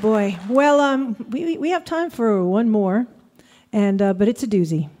 Oh, boy. Well, we have time for one more, and but it's a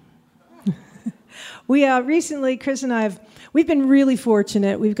doozy. We recently, Chris and I we've been really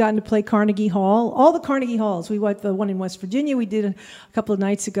fortunate. We've gotten to play Carnegie Hall, all the Carnegie Halls. We went the one in West Virginia. We did a couple of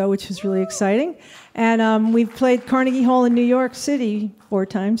nights ago, which was really exciting. And we've played Carnegie Hall in New York City 4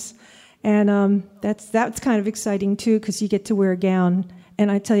 times. And that's kind of exciting, too, because you get to wear a gown. And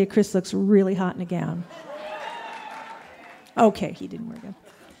I tell you, Chris looks really hot in a gown. Okay, he didn't wear a gown.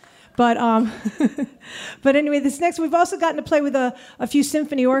 But anyway, this next, we've also gotten to play with a few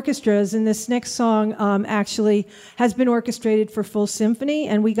symphony orchestras, and this next song actually has been orchestrated for full symphony,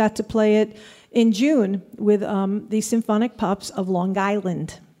 and we got to play it in June with the Symphonic Pops of Long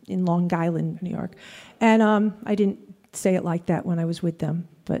Island, in Long Island, New York. And I didn't say it like that when I was with them,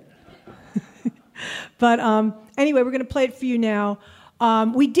 but... But anyway, we're going to play it for you now.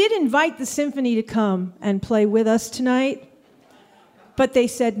 We did invite the symphony to come and play with us tonight, but they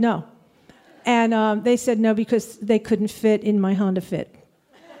said no. And they said no because they couldn't fit in my Honda Fit.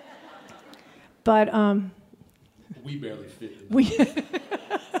 But we barely fit.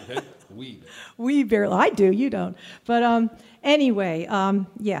 We barely. I do. You don't. But anyway,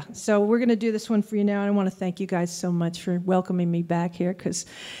 yeah. So we're going to do this one for you now, and I want to thank you guys so much for welcoming me back here because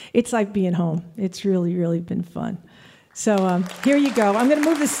it's like being home. It's really, really been fun. So here you go. I'm going to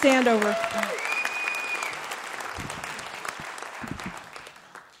move the stand over.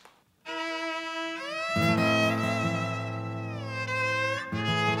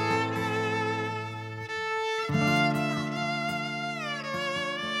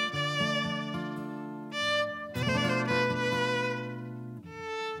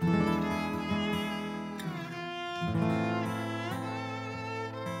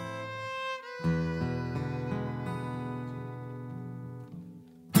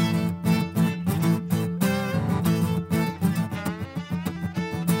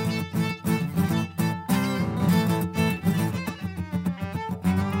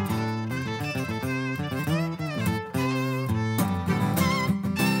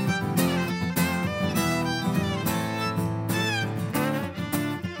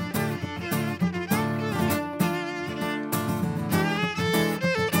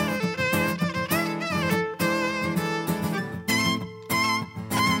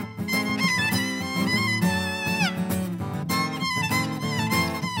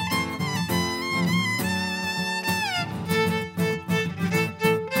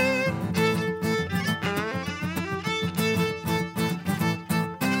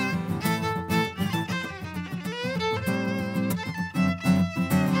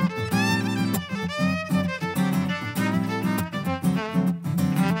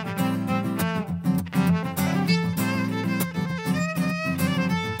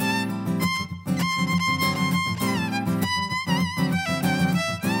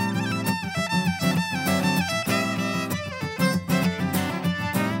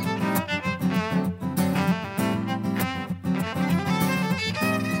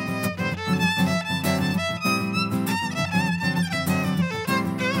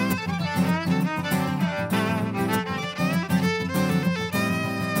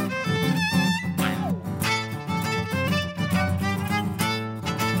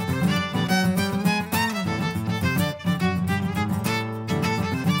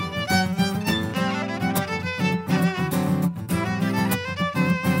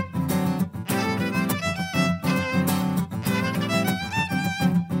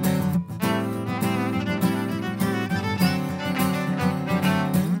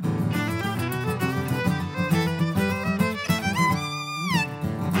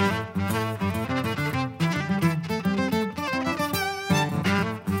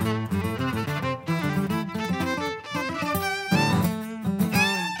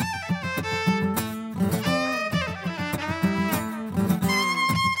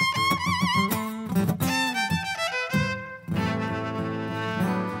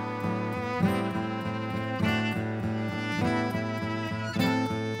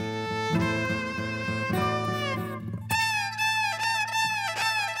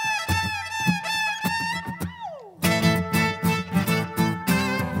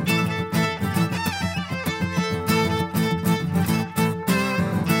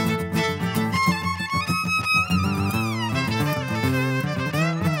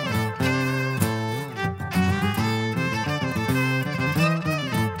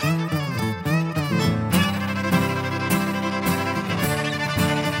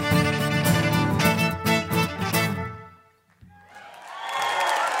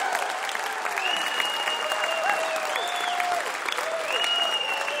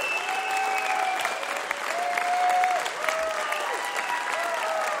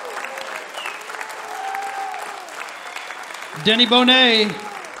 Denny Bonet.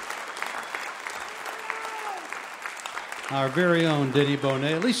 Our very own Denny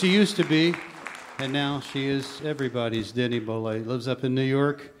Bonet. At least she used to be. And now she is everybody's Denny Bonet. Lives up in New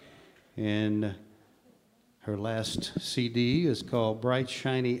York. And her last CD is called Bright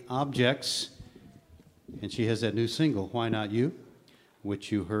Shiny Objects. And she has that new single, Why Not You,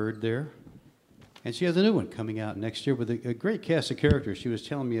 which you heard there. And she has a new one coming out next year with a great cast of characters. She was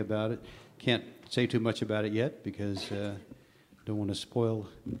telling me about it. Can't say too much about it yet because don't want to spoil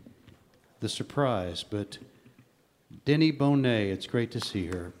the surprise. But Denny Bonet, it's great to see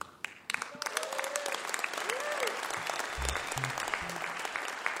her.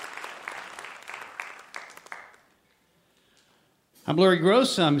 I'm Larry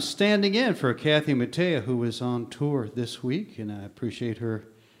Gross. I'm standing in for Kathy Mattea, who is on tour this week, and I appreciate her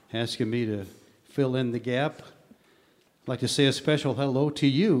asking me to fill in the gap. I'd like to say a special hello to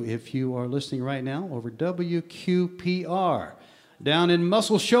you if you are listening right now over WQPR down in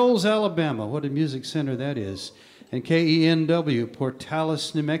Muscle Shoals, Alabama. What a music center that is. And KENW,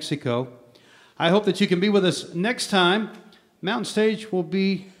 Portales, New Mexico. I hope that you can be with us next time. Mountain Stage will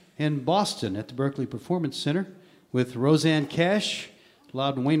be in Boston at the Berkeley Performance Center with Roseanne Cash,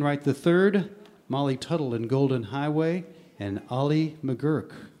 Loudon Wainwright III, Molly Tuttle and Golden Highway, and Ollie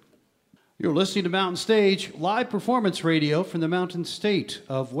McGurk. You're listening to Mountain Stage, live performance radio from the Mountain State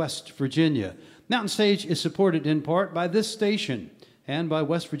of West Virginia. Mountain Stage is supported in part by this station and by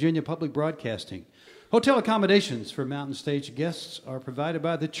West Virginia Public Broadcasting. Hotel accommodations for Mountain Stage guests are provided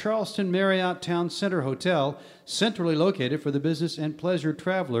by the Charleston Marriott Town Center Hotel, centrally located for the business and pleasure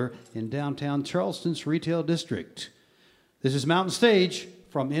traveler in downtown Charleston's retail district. This is Mountain Stage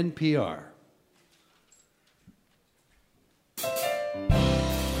from NPR.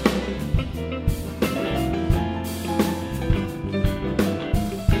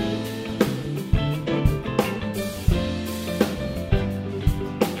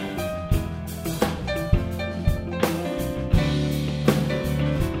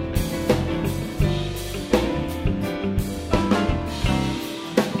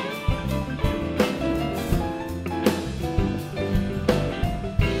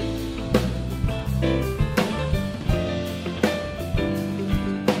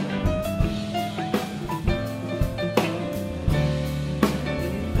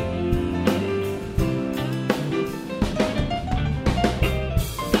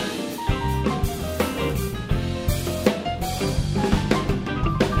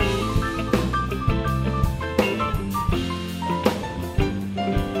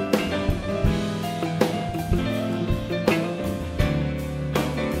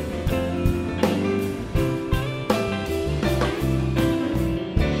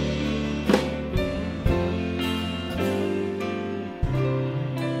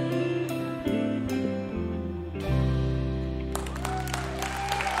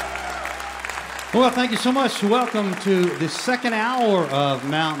 Well, thank you so much. Welcome to the second hour of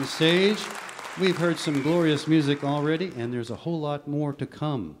Mountain Stage. We've heard some glorious music already, and there's a whole lot more to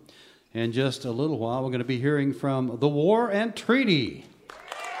come. In just a little while, we're going to be hearing from The War and Treaty.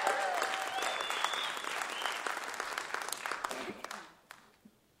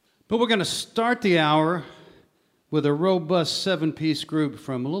 But we're going to start the hour with a robust seven-piece group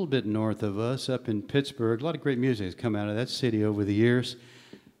from a little bit north of us, up in Pittsburgh. A lot of great music has come out of that city over the years.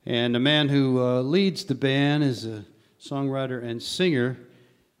 And the man who leads the band is a songwriter and singer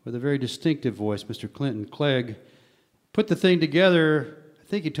with a very distinctive voice, Mr. Clinton Clegg. Put the thing together, I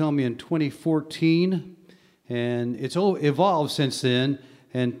think he told me, in 2014, and it's evolved since then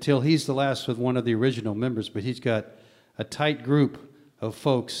until he's the last with one of the original members, but he's got a tight group of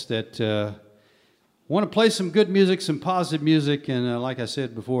folks that want to play some good music, some positive music, and like I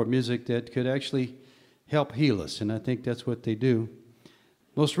said before, music that could actually help heal us, and I think that's what they do.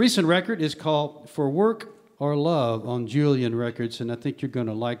 Most recent record is called For Work or Love on Julian Records, and I think you're going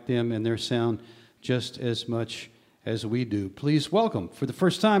to like them and their sound just as much as we do. Please welcome, for the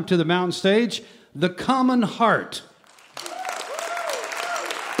first time to the Mountain Stage, The Common Heart.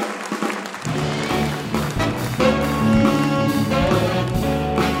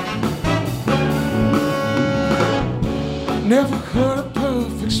 Never heard a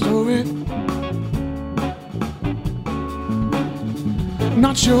perfect story.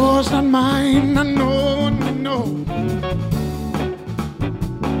 Not yours, not mine, I know, I know.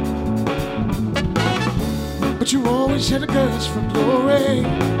 But you always had a guts for glory,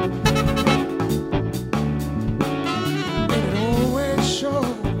 and it always showed.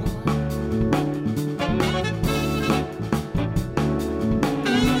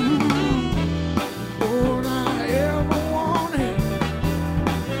 All I ever wanted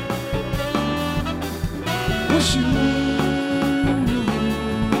was you.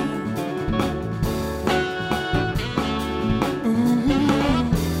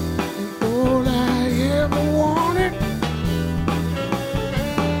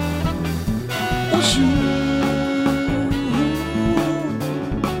 was you.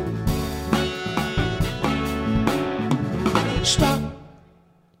 Stop,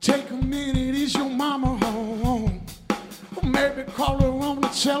 take a minute, is your mama home? Or maybe call her on the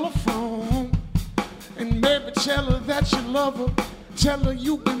telephone, and maybe tell her that you love her. Tell her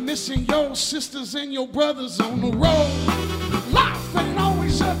you've been missing your sisters and your brothers on the road. Life ain't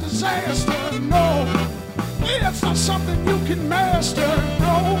always a disaster, no. It's not something you can master,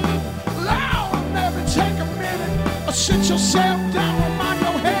 no. Loud, maybe take a minute, or sit yourself down, remind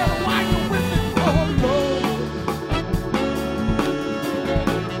your head while you're with it, oh Lord.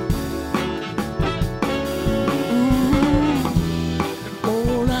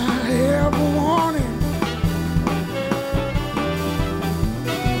 All I ever wanted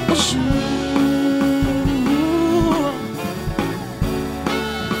was you.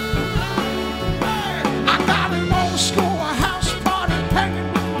 I got an old schoolhouse party hanging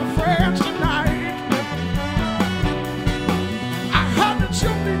with my friends tonight. I hope that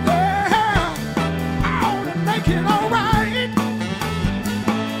you'll be there. I ought to make it alright.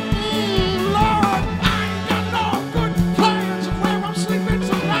 Lord, I ain't got no good plans of where I'm sleeping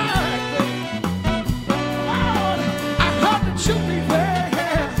tonight. Lord, I hope that you'll be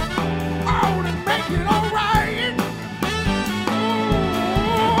there. I ought to make it alright.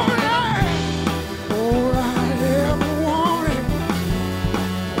 Oh, yeah. All I ever wanted,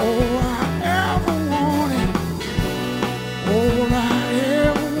 all I ever wanted, all I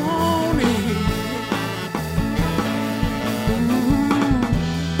ever wanted,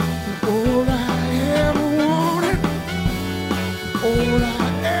 all I ever wanted, all I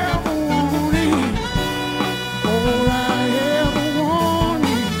ever wanted, all I ever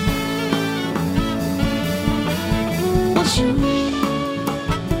wanted was you.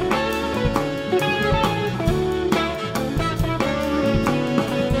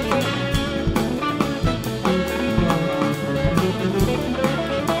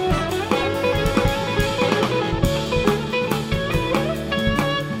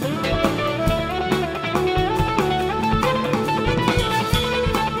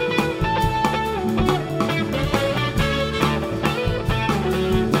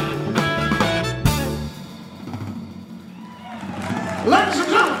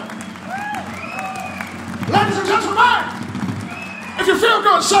 Ladies and gentlemen, if you feel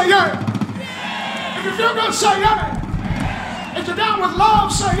good, say yeah. If you feel good, say yeah. If you're down with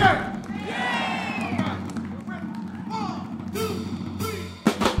love, say yeah.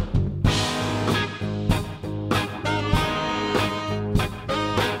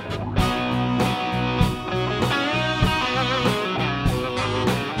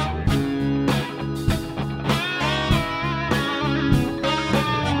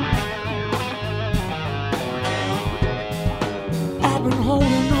 I've been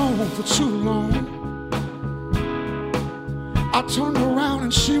holding on for too long. I turned around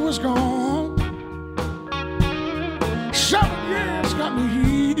and she was gone. 7 years got me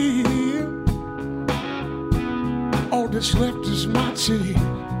here. All that's left is my tears.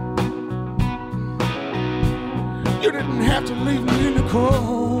 You didn't have to leave me in the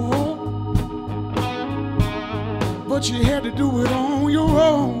cold, but you had to do it on your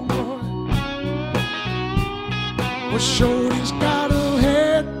own. Well, shorty's got her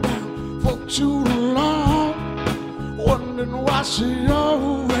head down for too long, wondering why she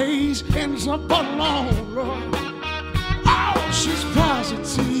always ends up alone. Oh, she's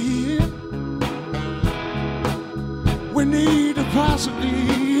positive. We need a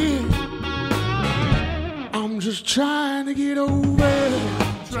positive. I'm just trying to get over it.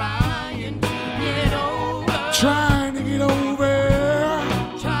 Trying to get over. Trying to get over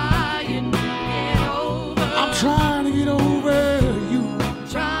it. Trying to get over. I'm trying to get over you.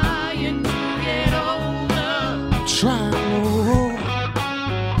 Trying to get over. Trying, Lord.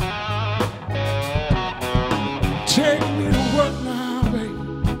 Take me to work now, baby.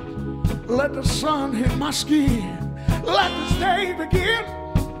 Let the sun hit my skin. Let this day begin,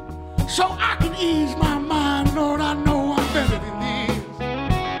 so I can ease my mind. Lord, I know I'm better than this.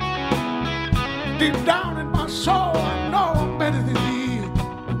 Deep down in my soul, I know I'm better than this.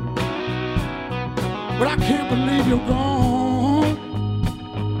 But I can't believe you're gone.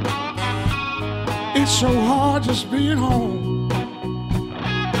 It's so hard just being home.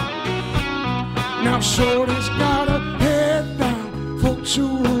 Now shorty's got her head down for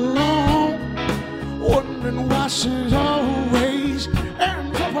too long, wondering why she's always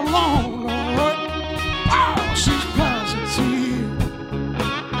ends up alone, Lord. Oh, she's positive.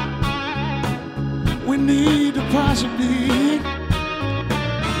 We need a positive.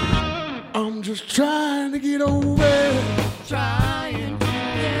 I'm just trying to get over it. Trying to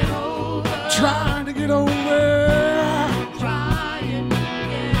get over. Trying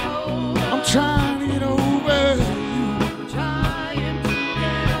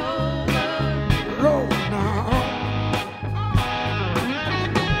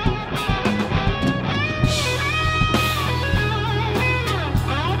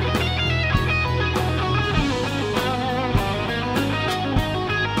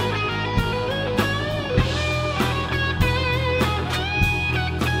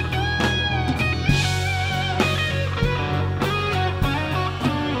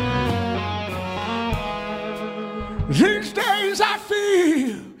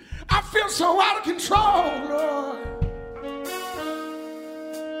so out of control, Lord.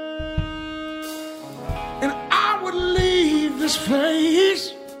 And I would leave this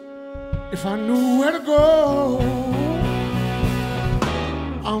place if I knew where to go.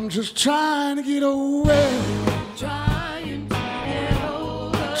 I'm just trying to get over. Trying to get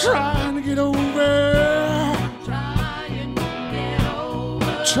over. Trying to get over. Trying to get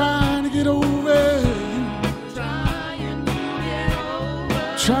over. Trying to get over. Trying to get over.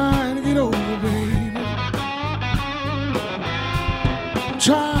 Trying to get over, baby.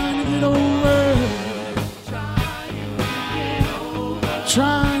 Trying to get over.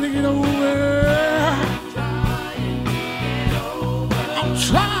 Trying to get over. I'm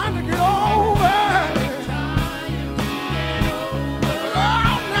trying to get over.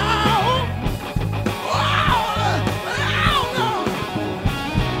 Oh no. Oh no.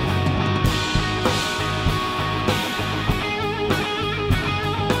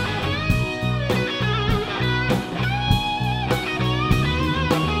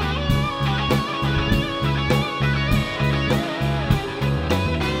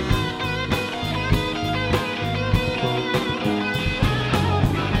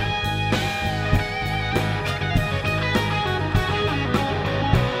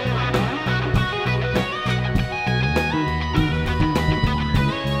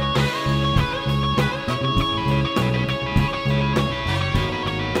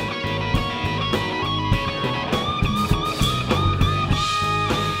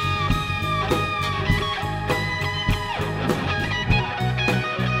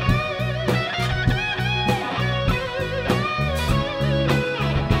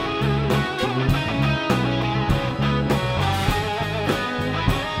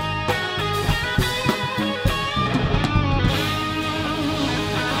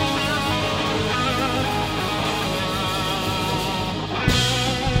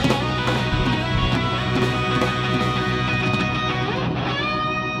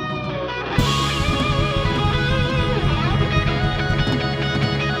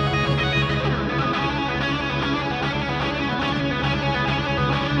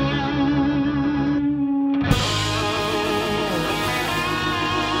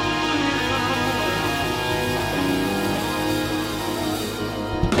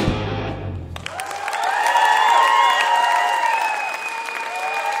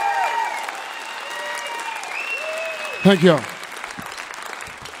 Thank you.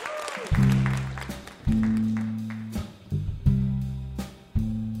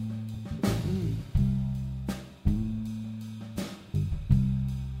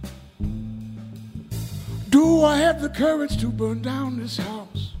 Do I have the courage to burn down this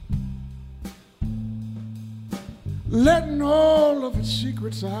house, letting all of its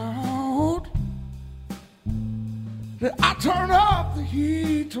secrets out? Did I turn up the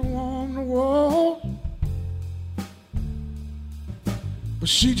heat to warm the walls? But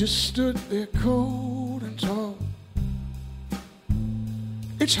she just stood there cold and tall.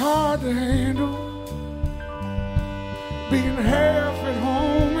 It's hard to handle being half at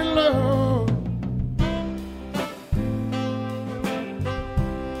home in love.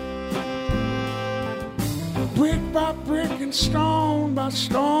 Brick by brick and stone by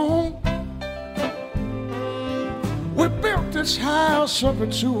stone, we built this house up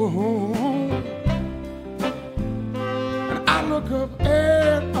into a home. Look up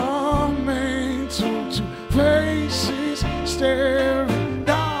at our main two faces staring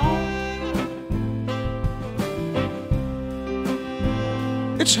down.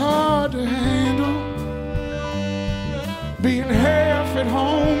 It's hard to handle being half at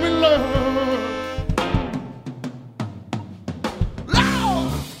home in love.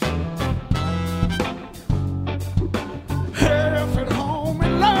 Lord! Half at home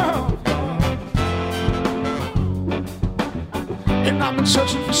in love. And I've been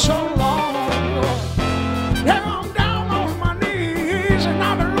searching for so long. Now I'm down on my knees and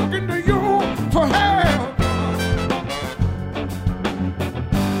I've been looking to you for help.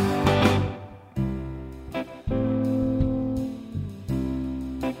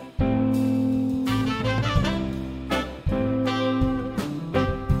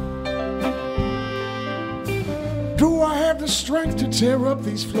 Do I have the strength to tear up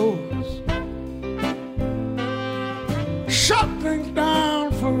these floors? Shut things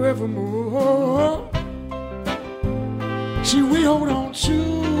down forevermore. See, we hold on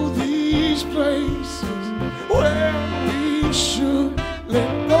to these places where we should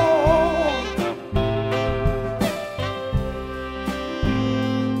let go.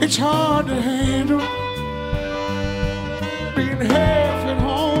 It's hard to handle being half at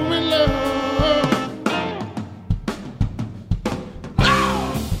home in love.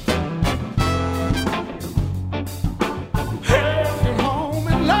 Oh!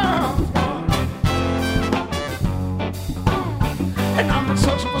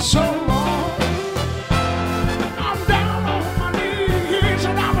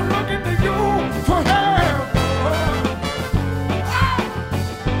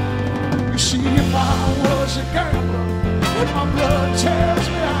 if I was a gambler, and my blood tells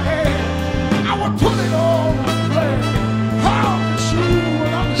me I am, I would put it all on play. How that you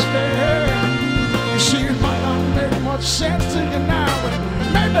will understand. You see, it might not make much sense to you now, but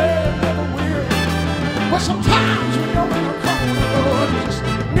maybe it never will. But sometimes when you're in a corner, Lord, you just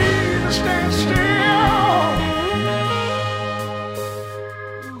need to stand still.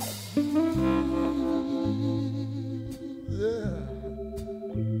 Yeah.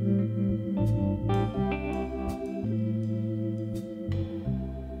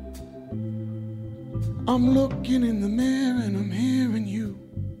 I'm looking in the mirror and I'm hearing you,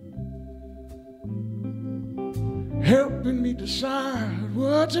 helping me decide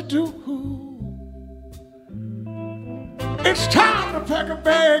what to do. It's time to pack a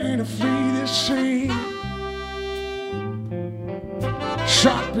bag and to flee this scene.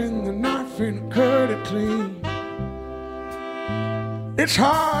 Sharpen the knife and cut it clean. It's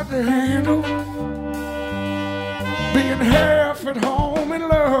hard to handle being half at home in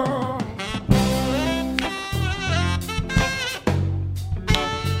love.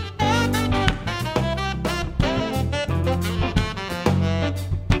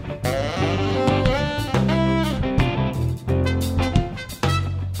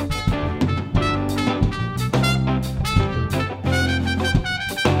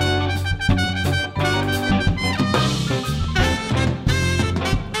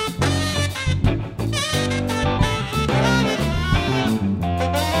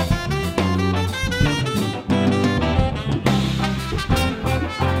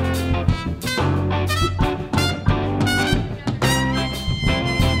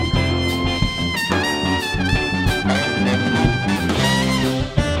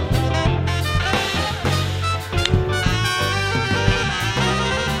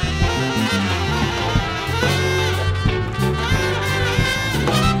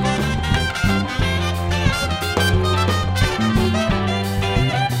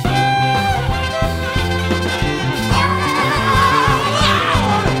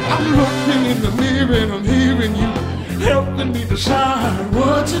 And I'm hearing you, helping me decide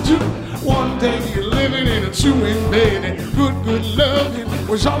what to do. One day you're living in a two-in bed, and good loving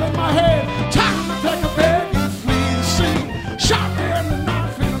was all in my head. Time to pack a bag and flee the scene. Sharpen the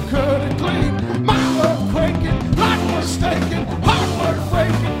knife and cut it clean. My love quaking, life mistaken, heart work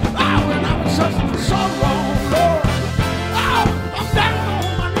breaking. Oh, and I've been searching for so long, Lord. Oh, I'm down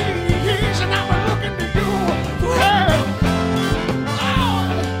on my knees, and I'm looking to you for help.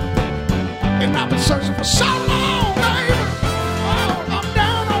 And I've been searching for so long, baby. Oh, I'm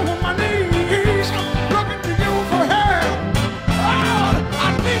down on my knees. I'm looking to you for help. Oh,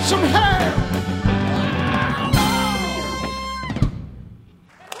 I need some help.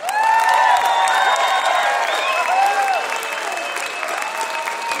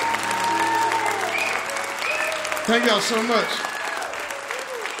 Thank y'all so much.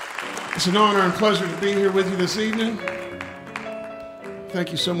 It's an honor and pleasure to be here with you this evening.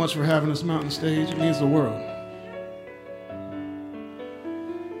 Thank you so much for having us Mountain Stage. It means the world.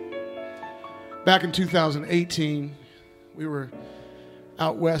 Back in 2018, we were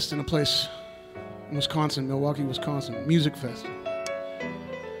out west in a place in Wisconsin, Milwaukee, Wisconsin, Music Fest.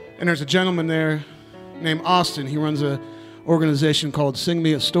 And there's a gentleman there named Austin. He runs an organization called Sing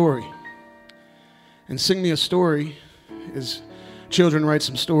Me a Story. And Sing Me a Story is children write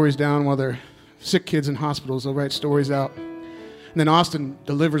some stories down while they're sick kids in hospitals. They'll write stories out. And then Austin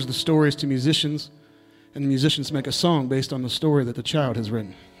delivers the stories to musicians, and the musicians make a song based on the story that the child has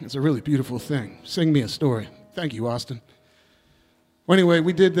written. It's a really beautiful thing. Sing Me a Story. Thank you, Austin. Well, anyway,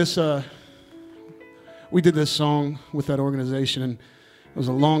 we did this song with that organization, and it was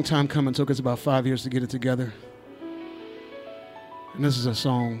a long time coming. It took us about 5 years to get it together. And this is a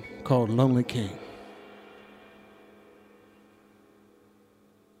song called Lonely King.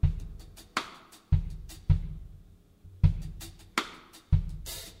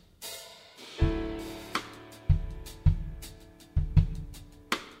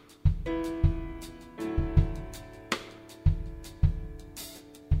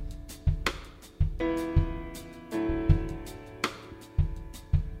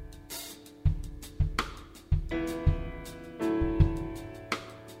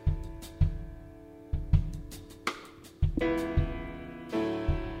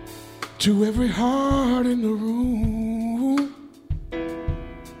 To every heart in the room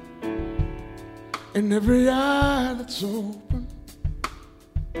and every eye that's open,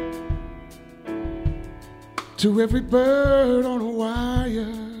 to every bird on a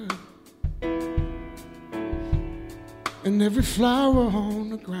wire and every flower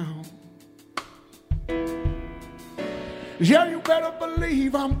on the ground, yeah, you better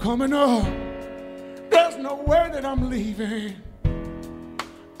believe I'm coming up. There's no way that I'm leaving.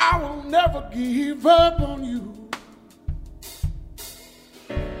 I will never give up on you.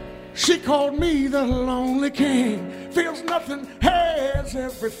 She called me the lonely king. Feels nothing, has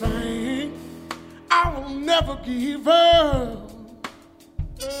everything. I will never give up.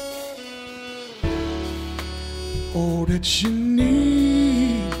 All that you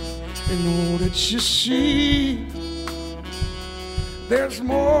need and all that you see. There's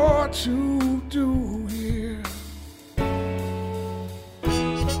more to do here.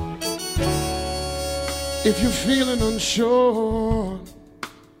 If you're feeling unsure,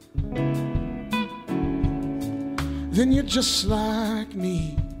 then you're just like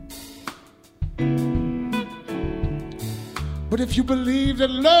me. But if you believe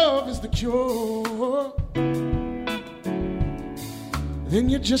that love is the cure, then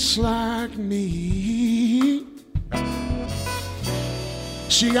you're just like me.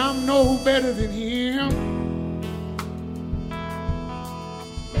 See, I'm no better than him,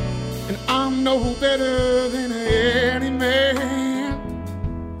 and I'm no better than any man.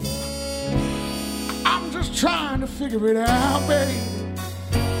 I'm just trying to figure it out, baby.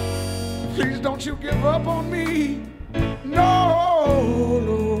 Please don't you give up on me. No,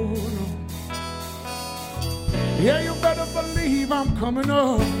 no, no. Yeah, you better believe I'm coming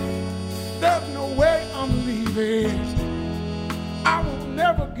up. There's no way I'm leaving. I will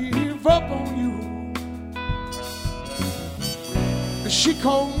never give up on you. She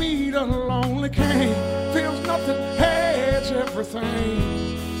called me the lonely king. Feels nothing, has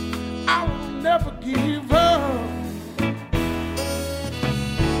everything. I will never give up.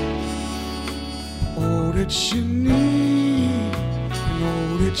 All that you need and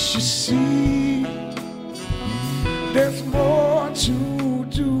all that you see. There's more to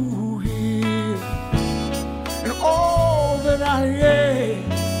do here. And all that I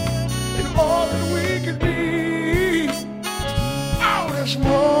am and all that we could be. Oh, there's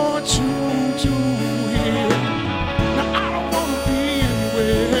more to do here. Now I don't want to be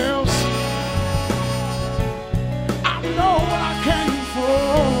anywhere else. I know what I came for.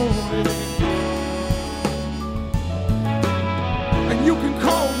 And you can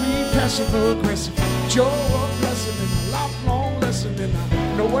call me passive aggressive. Joe, blessing and a lifelong lesson, and I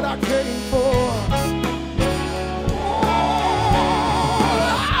know what I came for.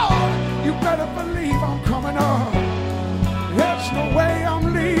 Oh, you better believe I'm coming up. There's no way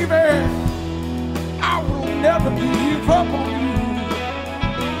I'm leaving. I will never give up on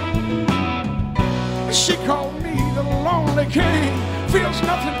you. She called me the lonely king. Feels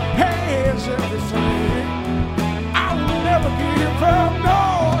nothing, has everything. I will never give up, no,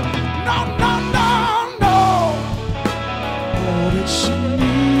 no, no, no. All that you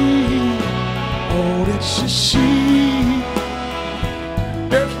need, all that you see.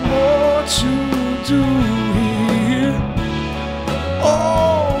 There's more to do here.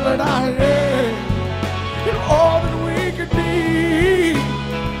 All that I am and all that we could be.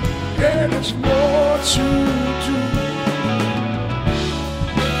 Yeah, there's more to do.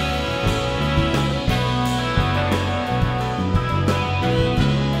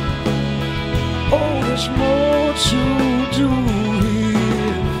 Oh, there's more to do here.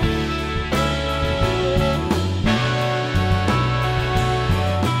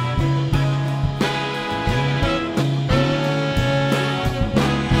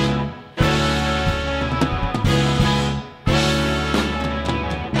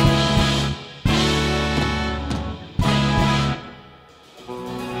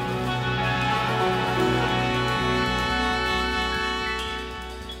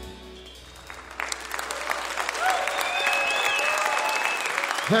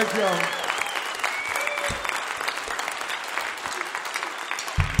 Thank y'all.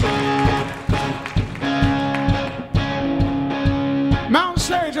 Mountain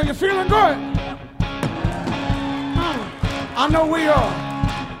Stage, are you feeling good? I know we are.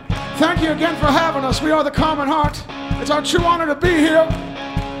 Thank you again for having us. We are the Common Heart. It's our true honor to be here.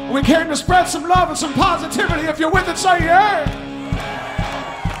 We came to spread some love and some positivity. If you're with it, say yeah.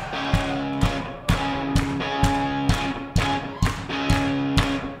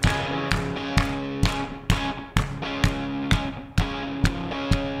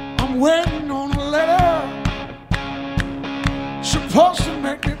 Waiting on a letter supposed to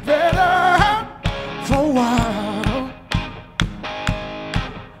make me better for a while,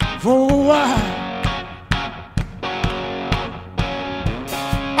 for a while.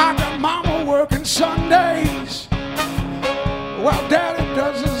 I got mama working Sundays while daddy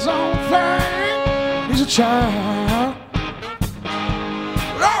does his own thing. He's a child,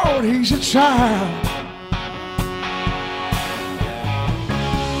 Lord, he's a child.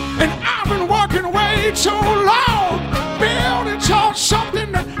 And I've been walking away way too long, building towards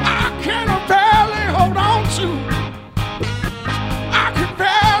something that I can barely hold on to. I can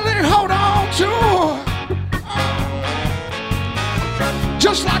barely hold on to.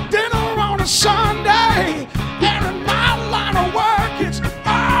 Just like dinner on a Sunday, and in my line of work, it's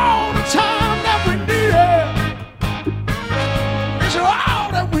all the time that we need it. It's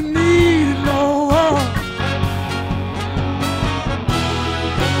all that we need, Lord.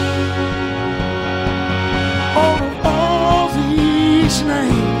 All these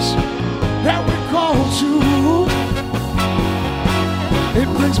names that we call to, it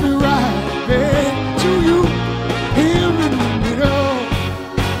brings me right back to you here in the middle.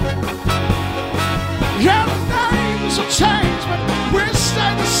 Yeah, the names will change, but we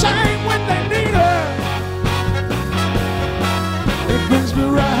stay the same when they need us. It brings me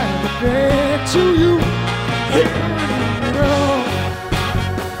right back to you here in the middle.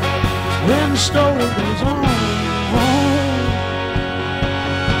 When the story goes on.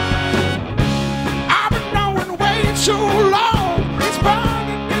 I've been knowing way too long. It's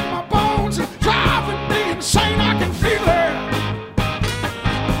burning in my bones and driving me insane. I can feel it.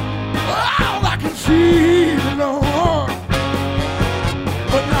 Oh, I can feel it, Lord.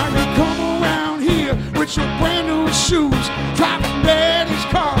 But now you come around here with your brand new shoes, driving daddy's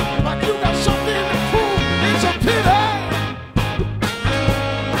car like you got something to prove. It's a pity.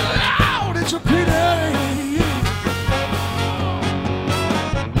 Oh, it's a pity.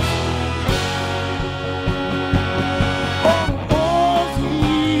 All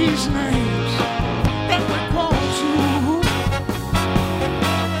these names that we call you,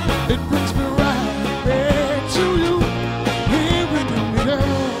 it brings me right back to you here in the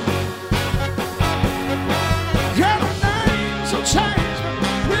middle. Yeah, the names will change, but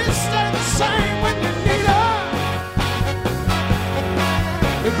we stay the same when you need us.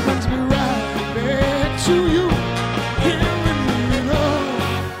 It brings me right back to you here in the middle.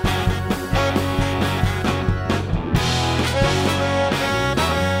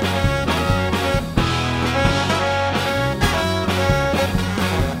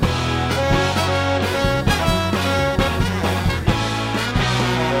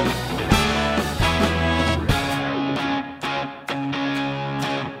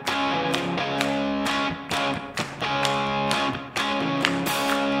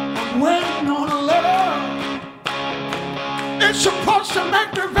 Waiting on a letter. It's supposed to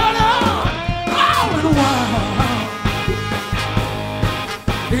make me better. Oh, in a while.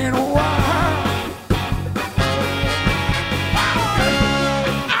 In a while.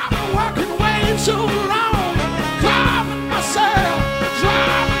 I've been working way too long, driving myself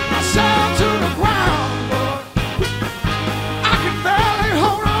to the ground. I can barely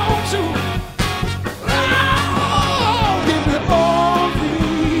hold on to. Oh, give me all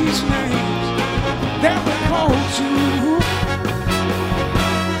these names that we call to.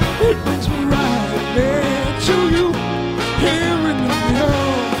 It brings me right back to you here in the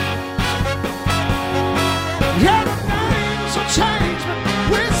middle. Yeah, the names will change, but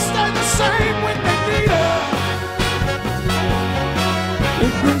we stay the same when they need us.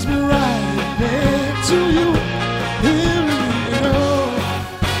 It brings me right back to you here in the middle.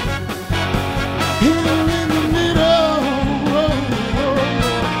 Here in the middle.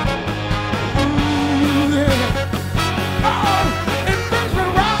 Ooh, yeah. Oh, it brings me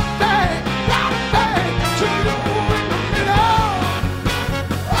right back to you in the middle.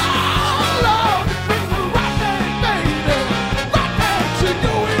 Oh, Lord, it brings me right back, baby, right back to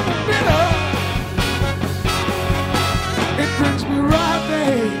you in the middle. It brings me right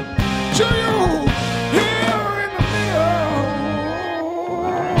back to you here in the middle.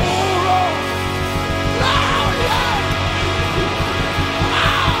 Oh, yeah.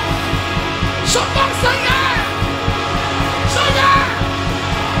 Oh. Somebody say yeah. Say yeah.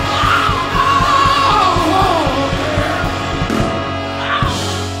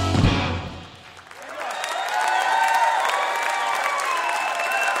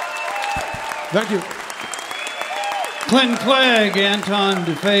 Thank you. Clinton Clegg, Anton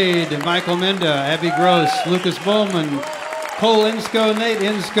DeFade, Michael Menda, Abby Gross, Lucas Bowman, Cole Insko, Nate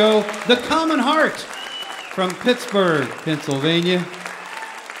Insko, The Common Heart from Pittsburgh, Pennsylvania.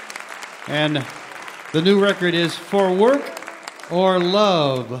 And the new record is For Work or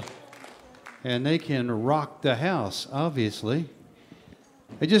Love. And they can rock the house, obviously.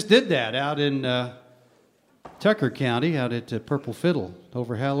 They just did that out in Tucker County, out at Purple Fiddle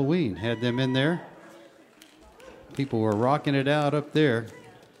over Halloween. Had them in there. People were rocking it out up there.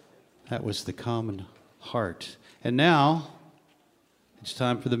 That was The Common Heart. And now, it's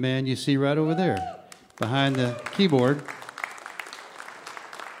time for the man you see right over there, behind the keyboard.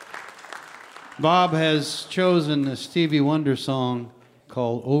 Bob has chosen a Stevie Wonder song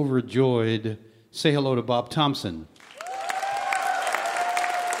called Overjoyed. Say hello to Bob Thompson.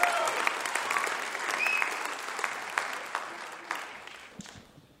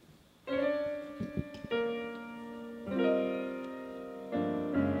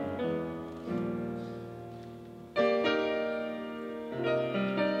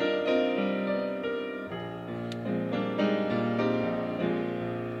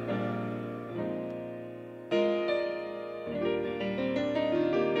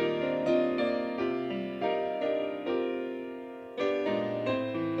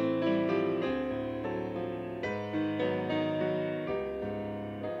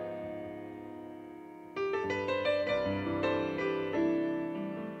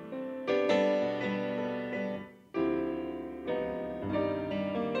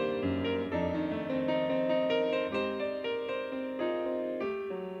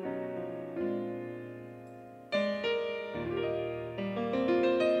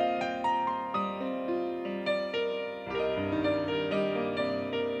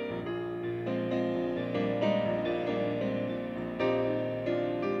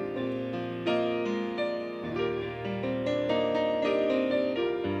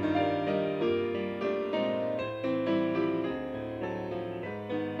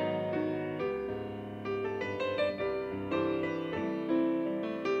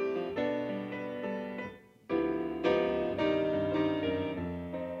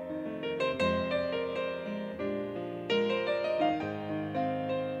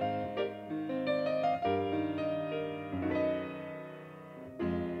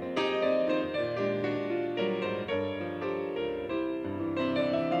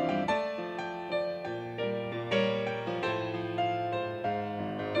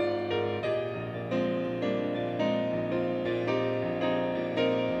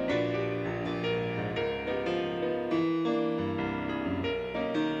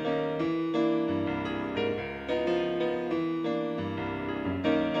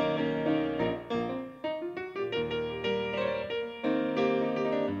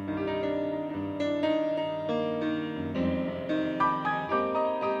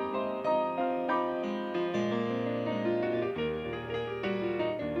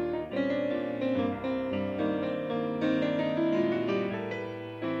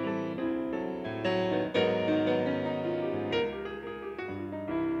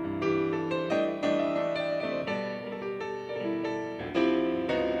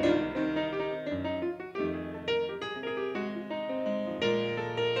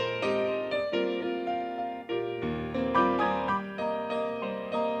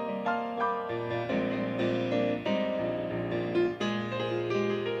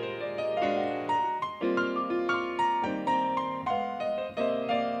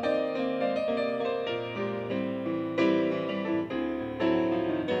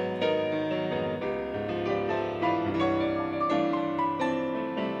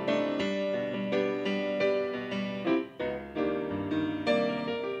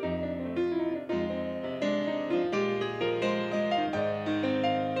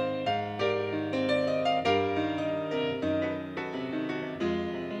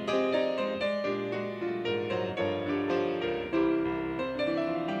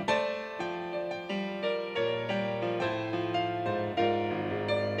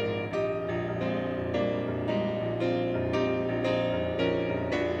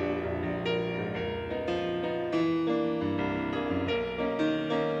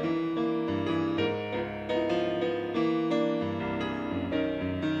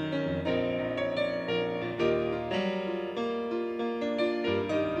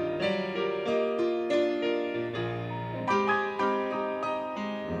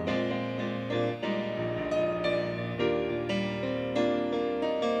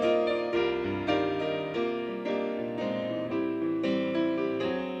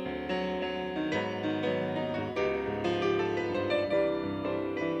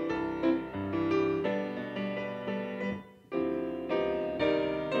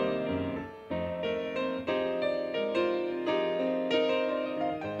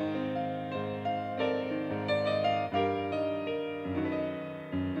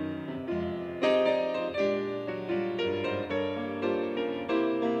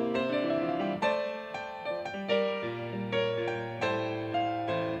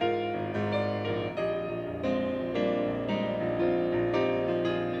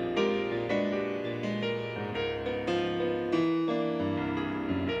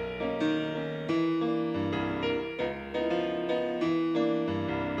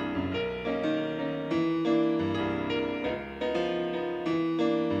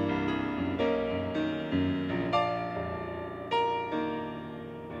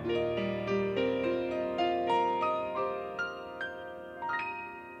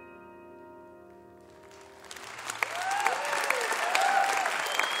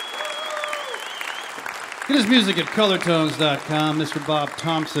 Get his music at colortones.com. Mr. Bob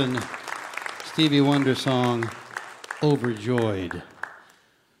Thompson, Stevie Wonder song, Overjoyed.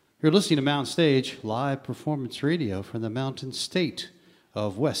 You're listening to Mountain Stage, live performance radio from the Mountain State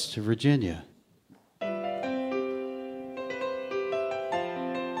of West Virginia.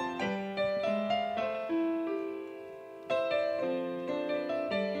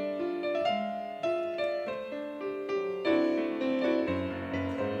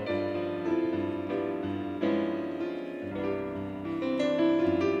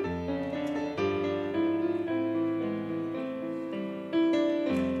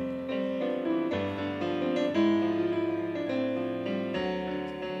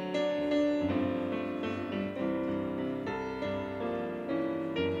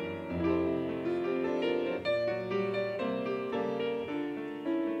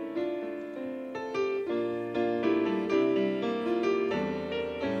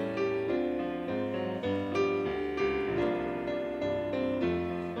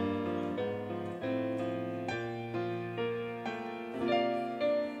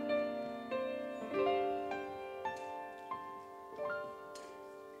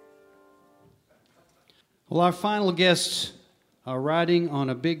 Well, our final guests are riding on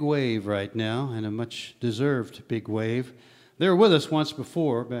a big wave right now, and a much-deserved big wave. They were with us once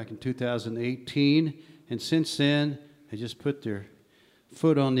before, back in 2018, and since then, they just put their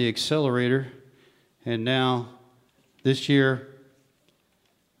foot on the accelerator, and now, this year,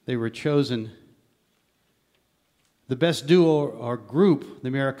 they were chosen the Best Duo or Group, the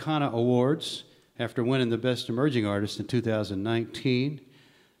Americana Awards, after winning the Best Emerging Artist in 2019.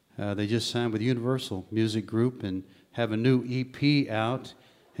 They just signed with Universal Music Group and have a new EP out.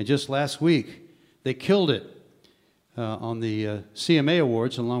 And just last week, they killed it on the CMA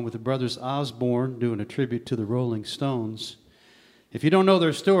Awards, along with the brothers Osborne, doing a tribute to the Rolling Stones. If you don't know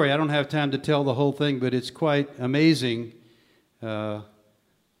their story, I don't have time to tell the whole thing, but it's quite amazing.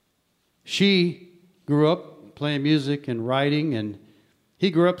 She grew up playing music and writing, and he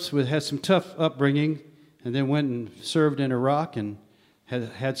grew up had some tough upbringing, and then went and served in Iraq and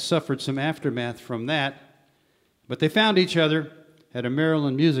had suffered some aftermath from that. But they found each other at a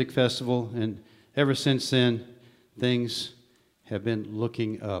Maryland music festival, and ever since then, things have been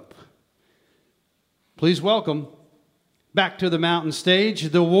looking up. Please welcome back to the Mountain Stage,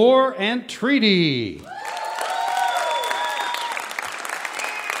 The War and Treaty.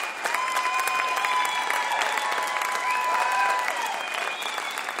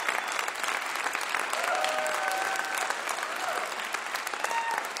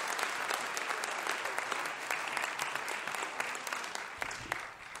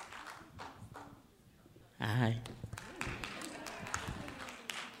 Hi.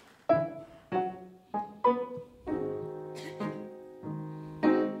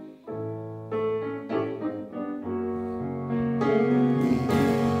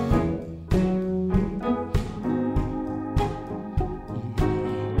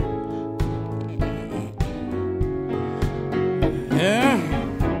 Yeah.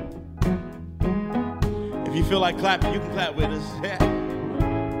 If you feel like clapping, you can clap with us. Yeah.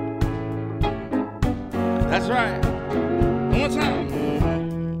 That's right. One more time.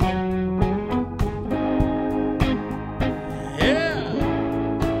 Yeah.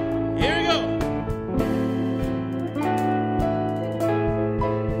 Here we go.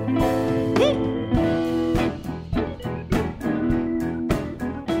 Woo.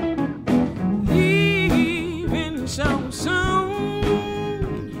 Leaving so soon.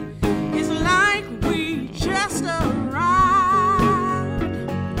 It's like we just arrived.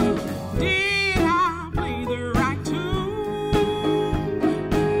 Did I play the right tune?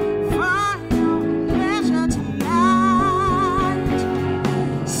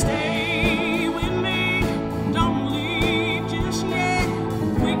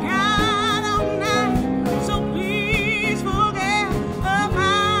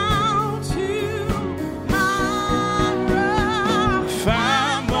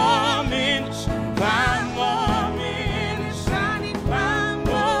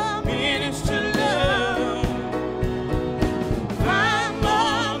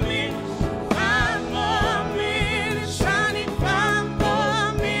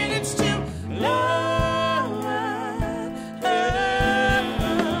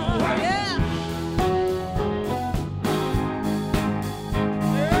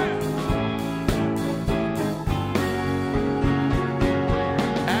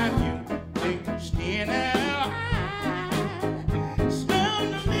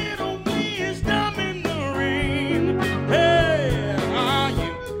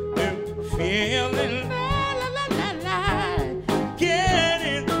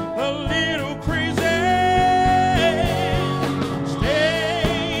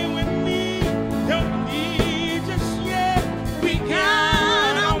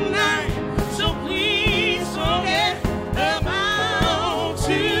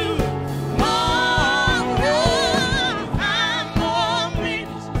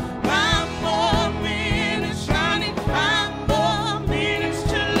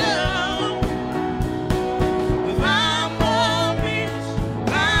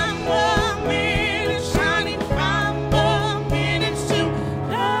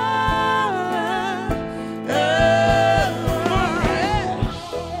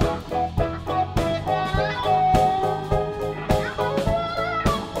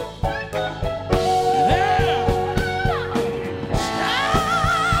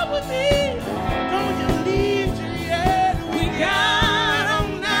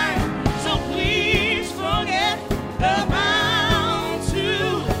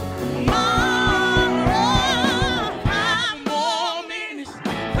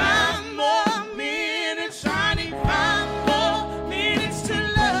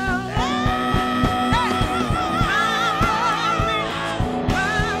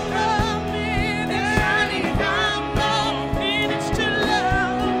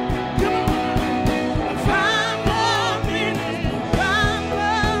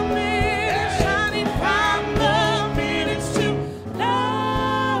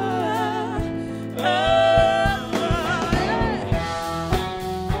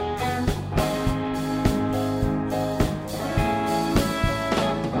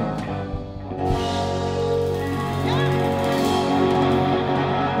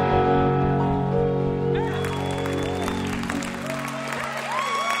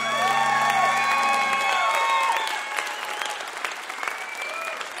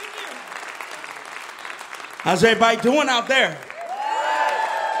 How's everybody doing out there?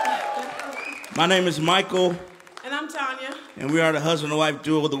 My name is Michael. And I'm Tanya. And we are the husband and wife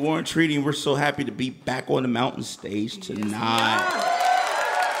duo of the War and Treaty, and we're so happy to be back on the mountain stage tonight.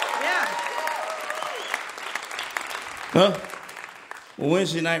 Well,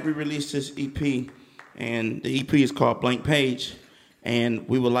 Wednesday night we released this EP, and the EP is called Blank Page, and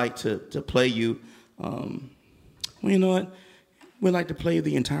we would like to play you, well, you know what? We'd like to play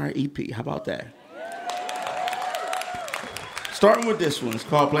the entire EP. How about that? Starting with this one, it's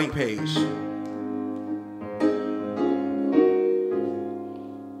called Blank Page.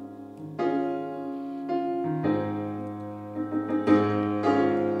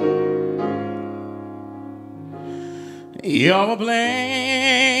 You're a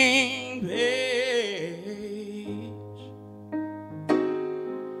blank page,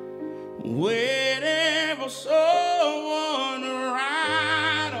 waiting for someone to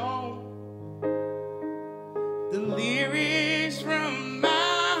write on the lyrics from my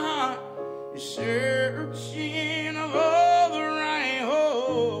heart. You're searching for the right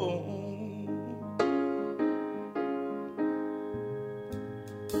home.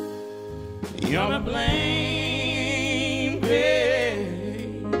 You're a blank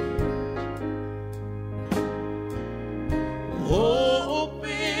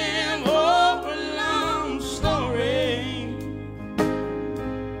open for a long story,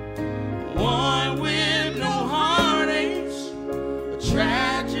 one with no heartaches, a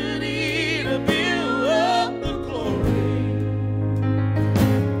tragedy to build up the glory.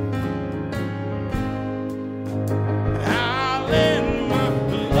 I'll let my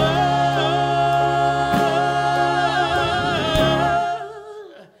blood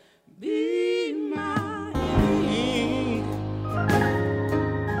be mine.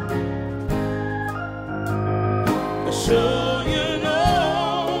 So you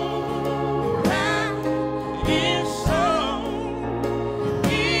know that this song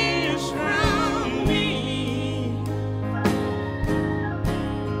is from me.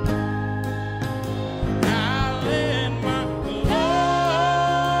 I let my blood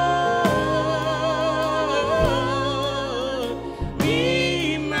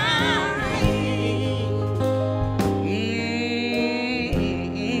be mine.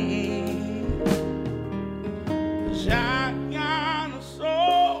 I got a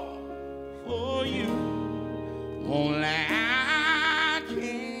soul for you, only I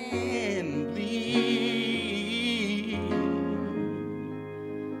can bleed,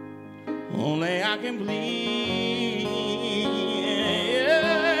 only I can bleed.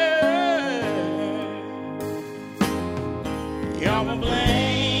 You're a blank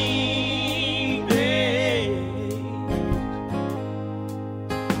page,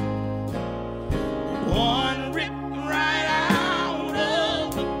 one ripped right out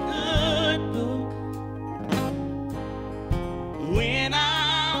of the good book. When I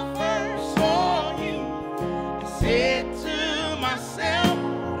first saw you, I said to myself,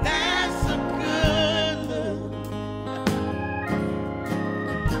 that's a good look.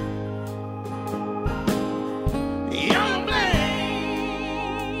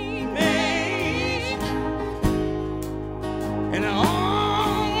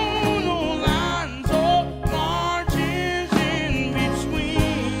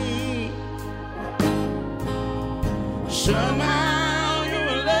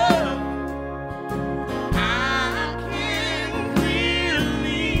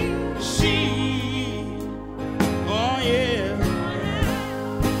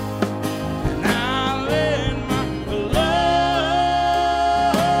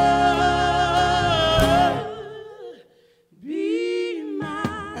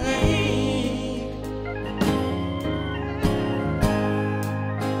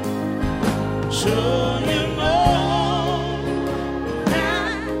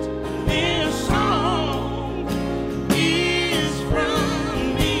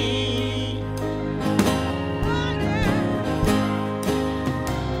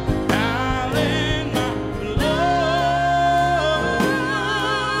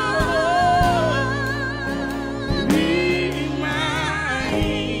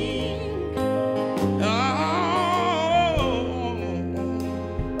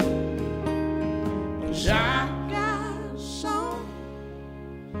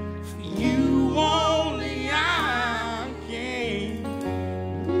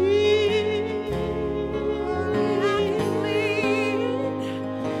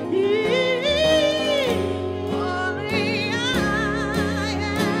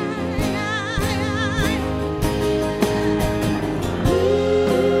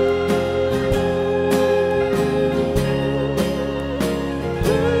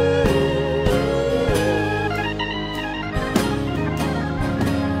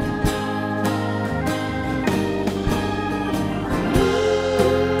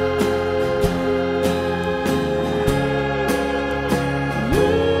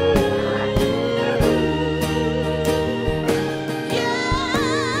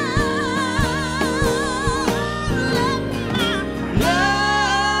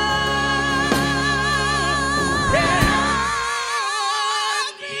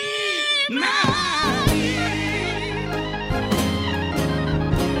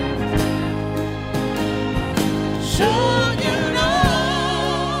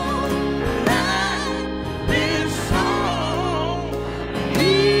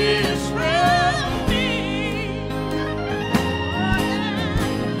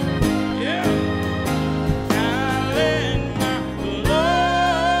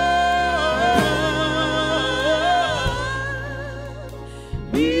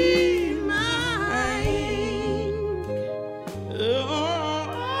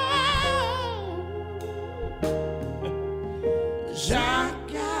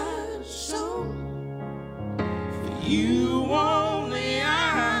 you only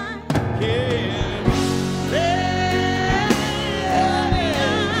I can let.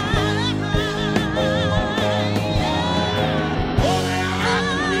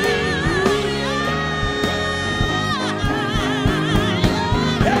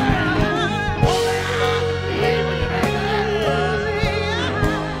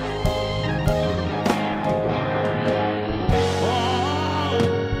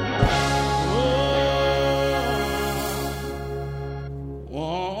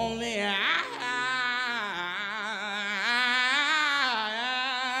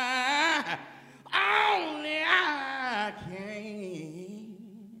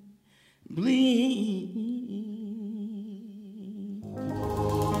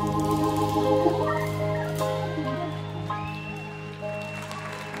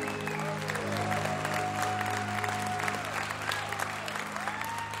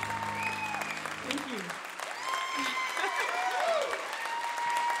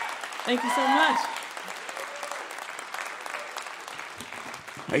 Thank you so much.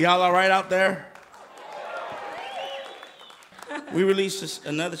 Are y'all all right out there? We released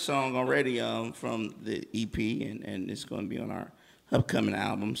another song already from the EP, and it's going to be on our upcoming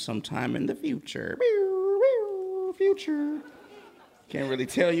album sometime in the future. Future. Can't really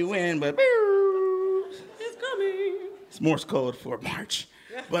tell you when, but It's coming. It's Morse code for March.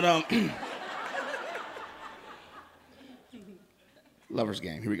 But Lover's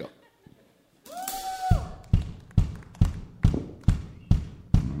Game. Here we go.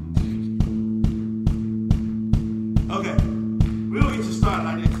 Okay, we'll get you started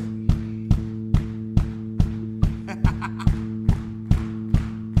like this.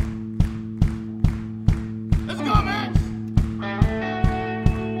 Let's go, Max.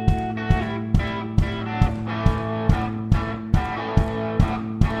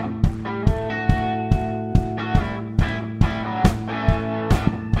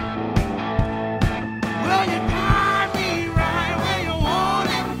 Well, you got me right where you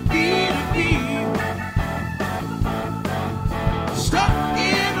wanted me to be. Stuck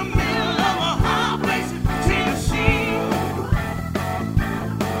in the middle of a hot place in Tennessee.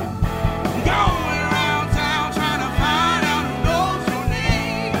 Going around town trying to find out who knows your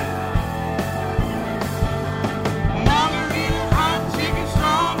name. Margarita, hot chicken,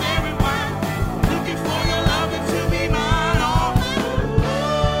 strawberry wine. Looking for your loving to be mine.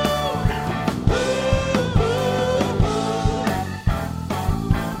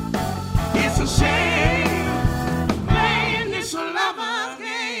 It's a shame playing this lover's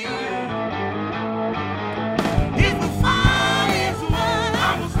game. If the fire is what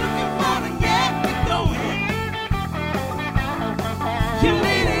I was looking for to get me going, you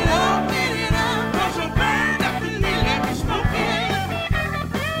lit it up, 'cause you burned up and you left me smoking.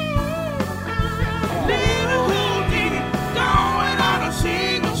 Little Houdini, going on a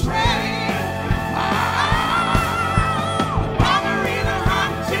single strand. Margarita,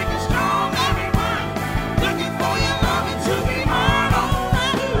 hot chicken, strawberry wine. Looking for your loving to be mine.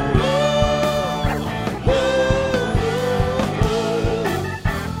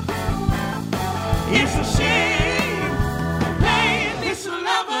 It's a shame playing this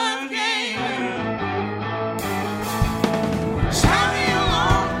lover game. Sound me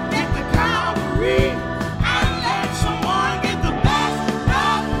along, get the cavalry, and let someone get the best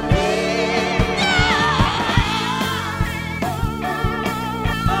of me.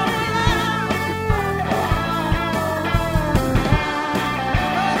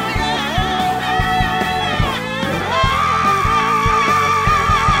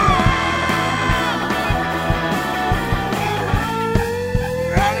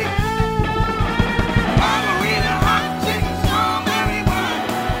 Ready? Margarita, hot chicken, strawberry wine.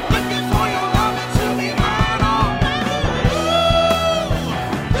 Looking for your loving to be mine.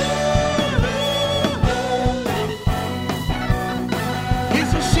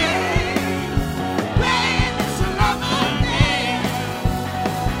 It's a shame playing this lover game.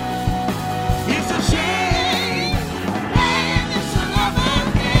 It's a shame playing this lover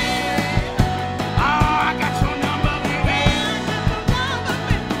game. Oh, I got your number, baby.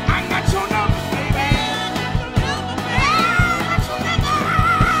 I got your number, baby. I got your number,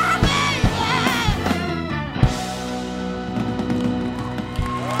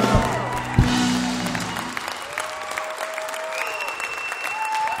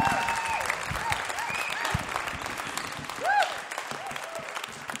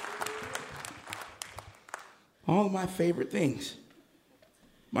 All of my favorite things.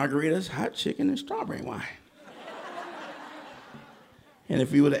 Margaritas, hot chicken, and strawberry wine. And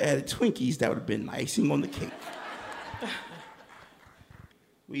if we would have added Twinkies, that would have been icing on the cake.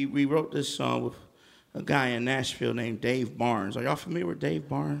 We wrote this song with a guy in Nashville named Dave Barnes. Are y'all familiar with Dave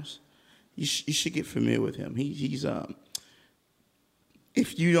Barnes? You should get familiar with him. He's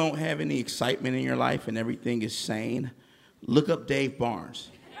if you don't have any excitement in your life and everything is sane, look up Dave Barnes.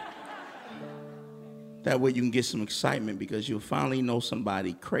 That way you can get some excitement because you'll finally know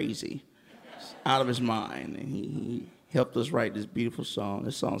somebody crazy, out of his mind. And he helped us write this beautiful song.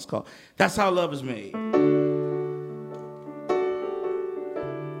 This song's called That's How Love Is Made.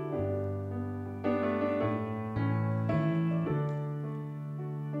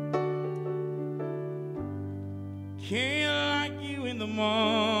 Can't like you in the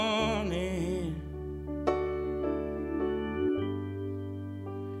morning,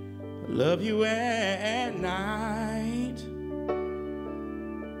 love you at night.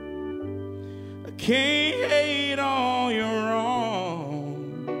 I can't hate all your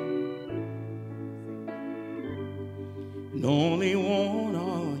wrong, and only want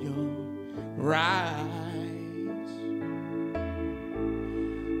all your rights.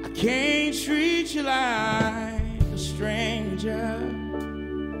 I can't treat you like a stranger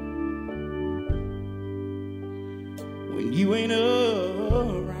when you ain't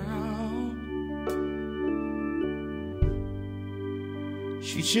around.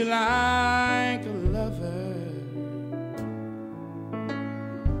 Treat you like a lover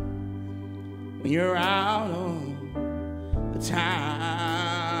when you're out on the town.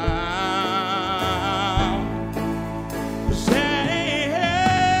 'Cause that ain't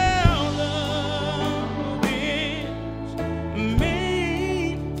how love is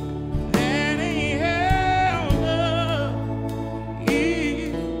made. That ain't how love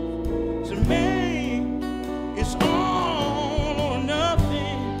is made. It's all or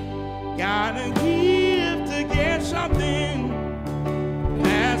nothing. Gotta give to get something.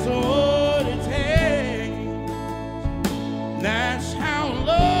 That's what it takes. That's how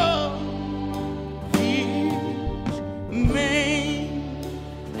love is made.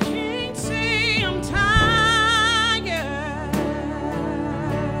 Can't say I'm tired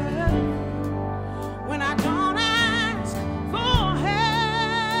when I don't ask for help.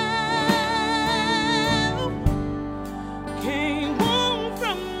 Can't want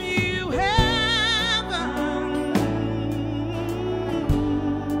from you heaven,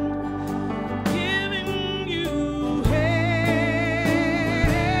 giving you hell.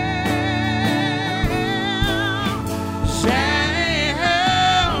 Say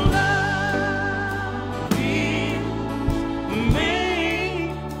how love is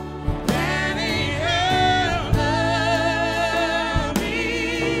made. That ain't how love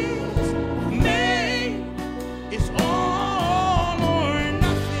is made. It's all or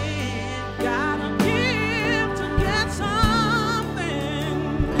nothing. Gotta give to get something.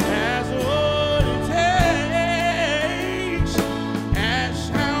 That's what it takes. That's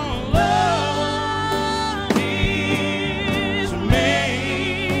how love is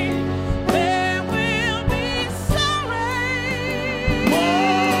made. There will be sorrow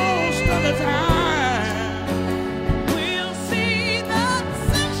most of the time. We'll see the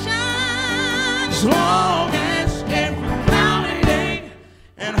sunshine as long as every cloudy day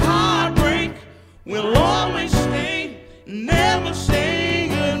and heartbreak will always stay. Never say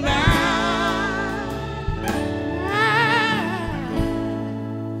goodbye.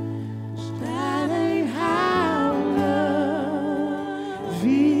 That ain't how love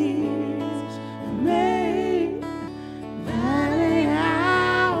is made. That ain't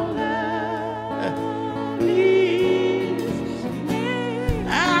how love is made.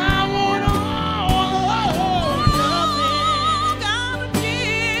 I want all or nothing. Gotta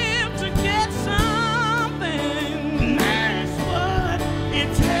give to get something. That's what it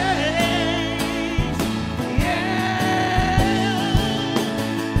takes. Yeah.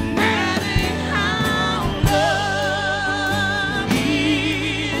 That ain't how love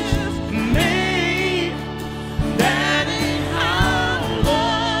is made. That ain't how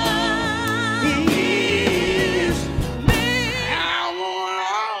love is made. I want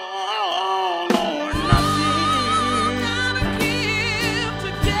all or nothing. Gotta give to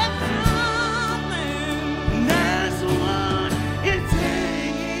get something. That's what it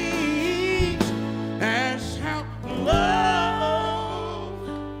takes.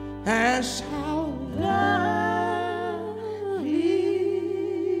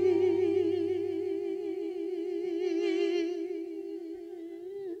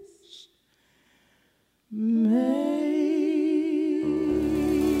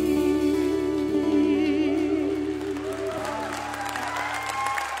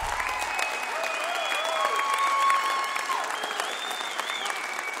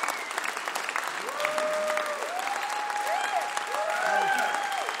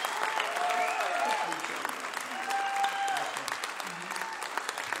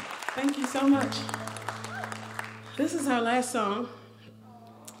 so much. This is our last song.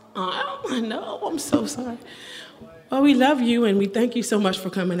 I know, I'm so sorry. Well, we love you, and we thank you so much for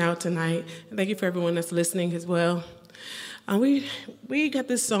coming out tonight. And thank you for everyone that's listening as well. We got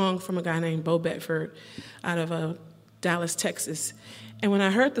this song from a guy named Bo Bedford out of Dallas, Texas. And when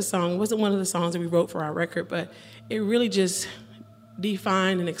I heard the song, it wasn't one of the songs that we wrote for our record, but it really just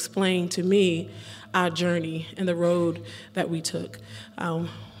defined and explained to me our journey and the road that we took.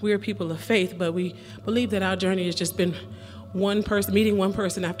 We're people of faith, but we believe that our journey has just been one person, meeting one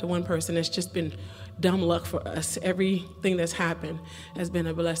person after one person. It's just been dumb luck for us. Everything that's happened has been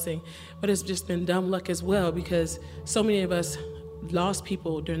a blessing, but it's just been dumb luck as well because so many of us lost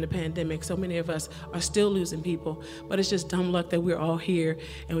people during the pandemic. So many of us are still losing people, but it's just dumb luck that we're all here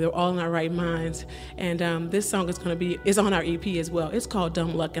and we're all in our right minds. And this song is on our EP as well. It's called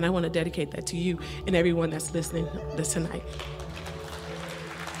Dumb Luck, and I want to dedicate that to you and everyone that's listening this tonight.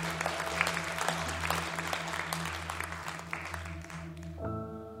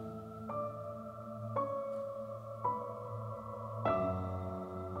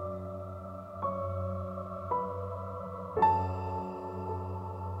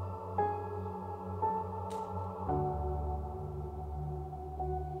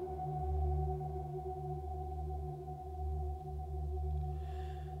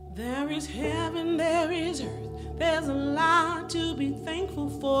 There is heaven, there is earth. There's a lot to be thankful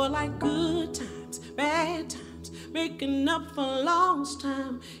for, like good times, bad times, making up for lost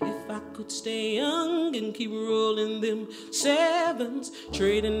time. If I could stay young and keep rolling them sevens,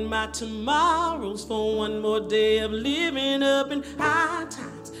 trading my tomorrows for one more day of living up in high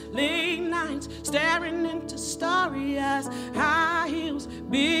times, late nights, staring into starry eyes, high heels,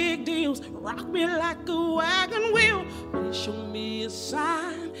 big deals, rock me like a wagon wheel. Please show me a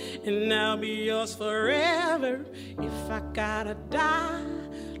sign, and I'll be yours forever. If I gotta die,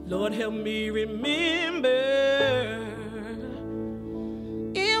 Lord, help me remember.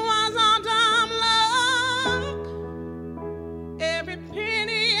 It was all dumb luck. Every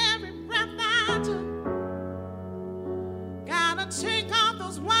penny, every breath I took. Gotta take off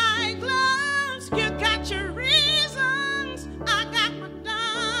those white gloves. You got your reasons, I got my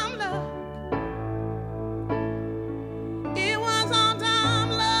dumb luck. It was all dumb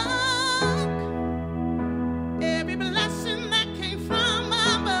luck. Every blessing that came from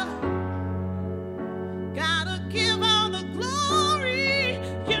above. Gotta give all the glory.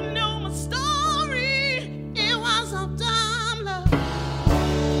 You know my story. It was all dumb luck.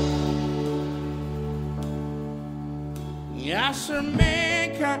 Yes, sir,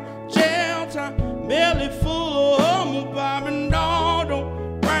 man, got jail time, belly full of homo, bobbing, dog,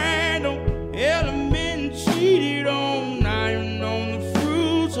 random element, cheated on, iron on the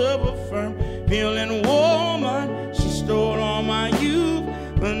fruits of a firm, feeling woman. She stole all my youth,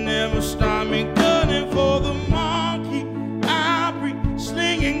 but never stopped me gunning for the marquee. I breathe,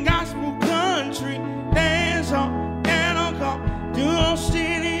 slinging gospel country, dance on, and I'll call, do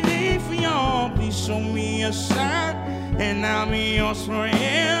anything for y'all. Please show me a sign, and I'll be yours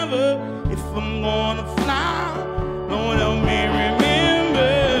forever. If I'm gonna fly, Lord, help me remember.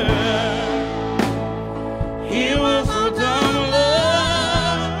 It was so dumb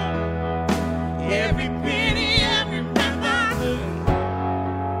love. Every penny, every breath I took.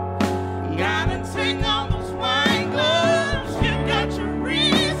 Gotta take all those white gloves. You got your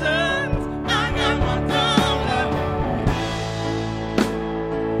reasons, I got my dumb love.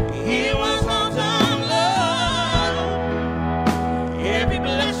 It was all dumb love. Every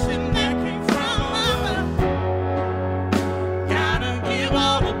blessing that came from above. Gotta give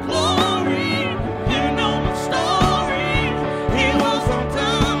all the glory. You know my story. It was all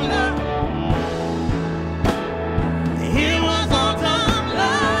dumb love. It was all dumb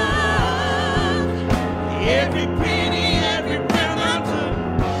love. Every penny, every breath I took.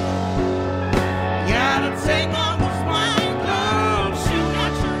 Gotta take all those white gloves. You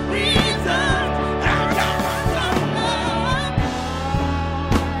got your reasons. I got my dumb love.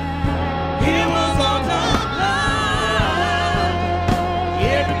 It was all dumb love.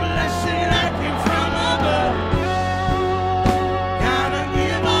 Every blessing that came from above. Gotta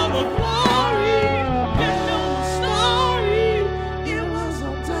give all the glory. You know my story. It was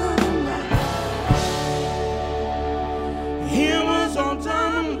all dumb love. It was all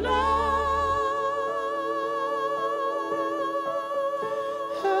dumb love.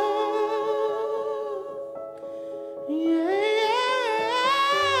 Yeah.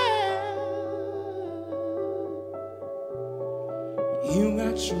 You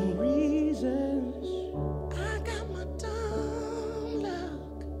got your reasons. I got my dumb luck.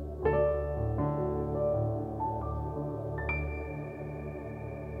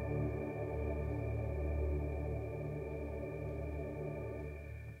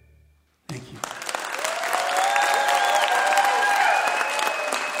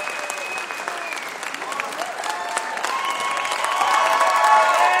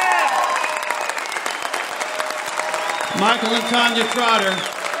 Michael and Tanya Trotter,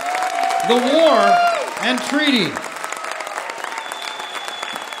 The War and Treaty.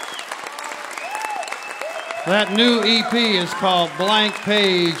 That new EP is called Blank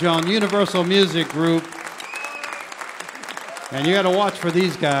Page on Universal Music Group. And you got to watch for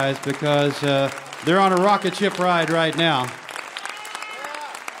these guys because they're on a rocket ship ride right now.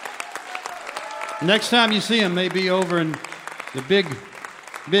 Next time you see them, may be over in the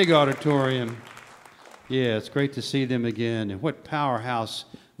big auditorium. Yeah, it's great to see them again. And what powerhouse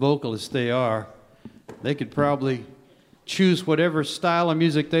vocalists they are. They could probably choose whatever style of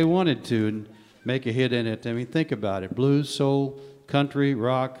music they wanted to and make a hit in it. I mean, think about it. Blues, soul, country,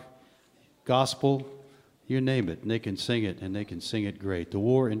 rock, gospel, you name it. And they can sing it, and they can sing it great. The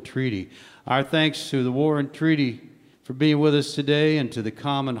War and Treaty. Our thanks to the War and Treaty for being with us today, and to the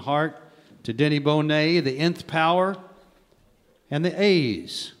Common Heart, to Denny Bonet, the Nth Power, and the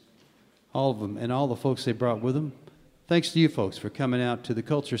A's. All of them, and all the folks they brought with them. Thanks to you folks for coming out to the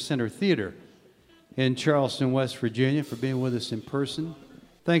Culture Center Theater in Charleston, West Virginia, for being with us in person.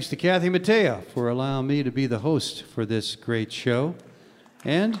 Thanks to Kathy Mattea for allowing me to be the host for this great show.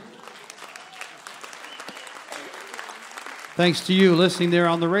 And thanks to you listening there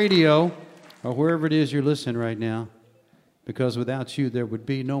on the radio, or wherever it is you're listening right now, because without you there would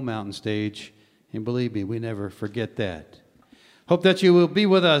be no Mountain Stage, and believe me, we never forget that. Hope that you will be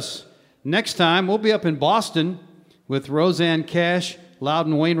with us next time. We'll be up in Boston with Roseanne Cash,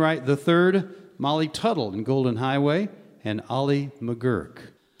 Loudon Wainwright III, Molly Tuttle in Golden Highway, and Ollie McGurk.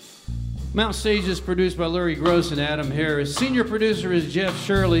 Mountain Stage is produced by Larry Gross and Adam Harris. Senior producer is Jeff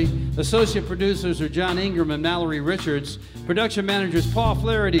Shirley. Associate producers are John Ingram and Mallory Richards. Production managers Paul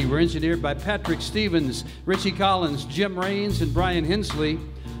Flaherty. We're engineered by Patrick Stevens, Richie Collins, Jim Raines, and Brian Hensley.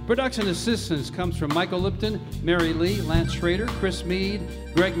 Production assistance comes from Michael Lipton, Mary Lee, Lance Schrader, Chris Mead,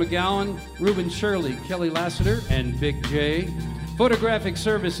 Greg McGowan, Reuben Shirley, Kelly Lassiter, and Big J. Photographic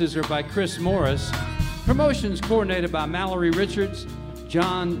services are by Chris Morris. Promotions coordinated by Mallory Richards,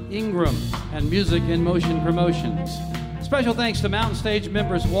 John Ingram, and Music in Motion Promotions. Special thanks to Mountain Stage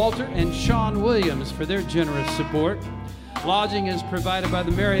members Walter and Sean Williams for their generous support. Lodging is provided by the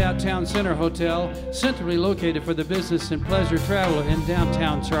Marriott Town Center Hotel, centrally located for the business and pleasure traveler in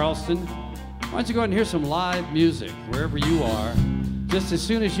downtown Charleston. Why don't you go ahead and hear some live music wherever you are, just as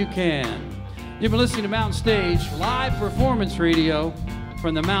soon as you can. You've been listening to Mountain Stage live performance radio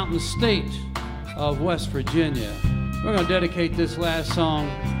from the Mountain State of West Virginia. We're going to dedicate this last song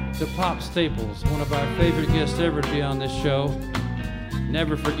to Pop Staples, one of our favorite guests ever to be on this show.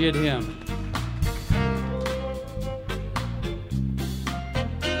 Never forget him.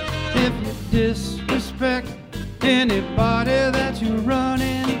 If you disrespect anybody that you run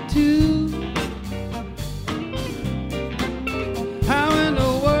into, how in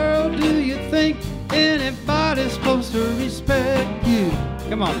the world do you think anybody's supposed to respect you?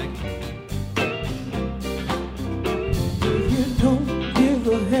 Come on, Nick. Don't give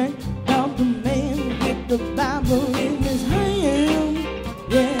a heck about the man with the Bible in his hand.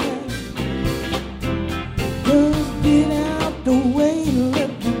 Yeah. Just get out the way and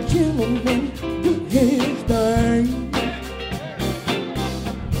let the gentleman do his thing.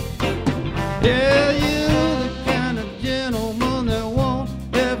 Yeah, you're the kind of gentleman that wants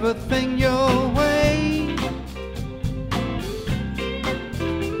everything your way.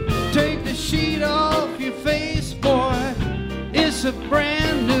 Take the sheet off your face, boy. It's a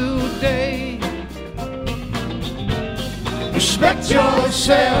brand new day. Respect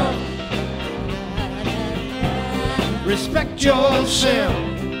yourself. Respect yourself.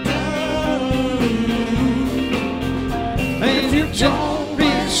 And if you don't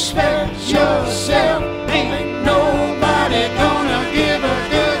respect yourself, ain't nobody gonna give a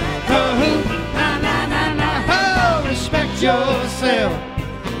good hoot. Na na na na. Oh, respect yourself.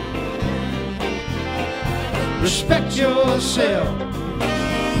 Respect yourself.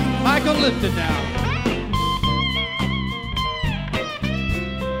 Michael Lipton now.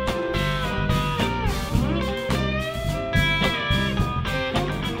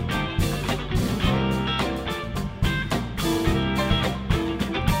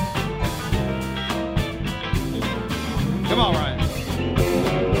 Come on, Ryan.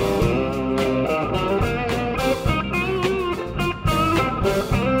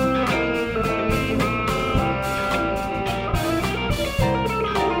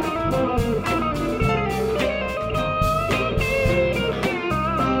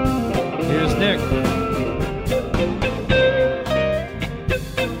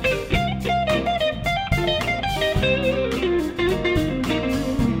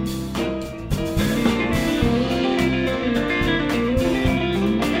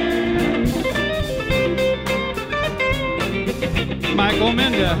 Michael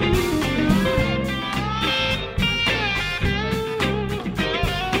Minda.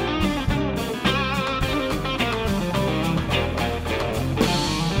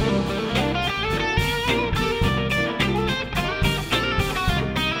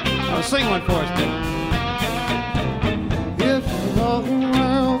 Sing one for us, Bill. If you walk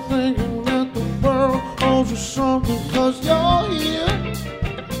around thinking that the world owes you something 'cause you're here,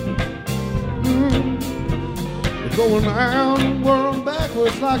 you're going around the world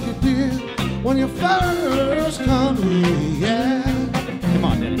backwards like you did when you first come here. Yeah. Come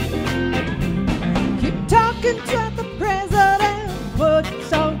on, Dennis. Keep talking to the president,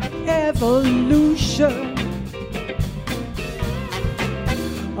 what's on evolution?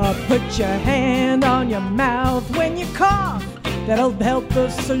 Put your hand on your mouth when you cough. That'll help the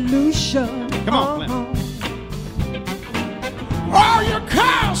solution. Come on, Clint. Oh, you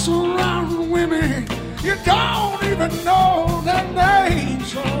cuss around women, you don't even know their names.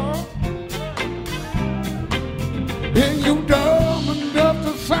 And you dumb enough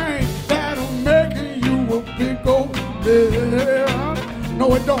to think that'll make you a big old man. No,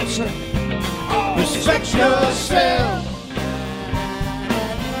 it don't, sir. Respect yourself.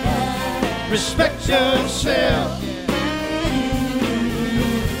 Respect yourself.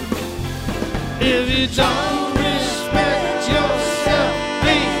 If you don't respect yourself,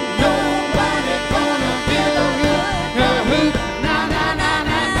 ain't nobody gonna give a hoot. Nah, nah, nah,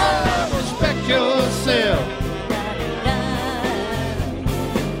 nah, nah. Respect yourself.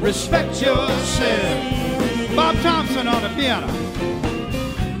 Respect yourself. Bob Thompson on the piano.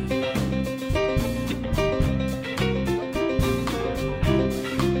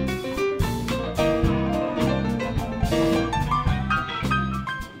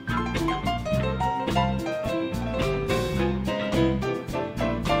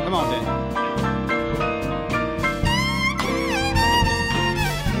 Come on, Dan.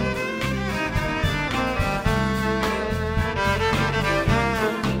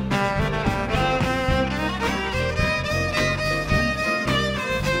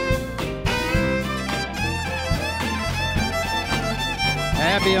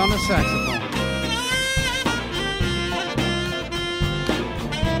 Abby on the saxophone.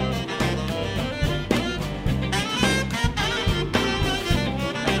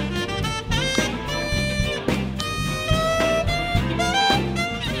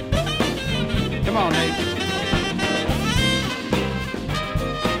 Come on, Nate.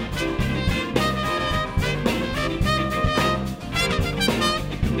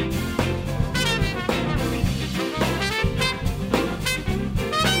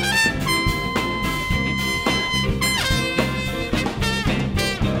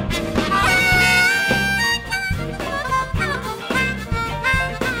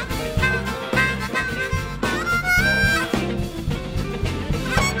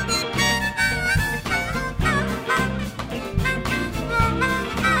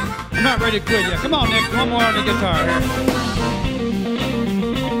 I'm not ready to quit yet. Come on, Nick. One more on the guitar here.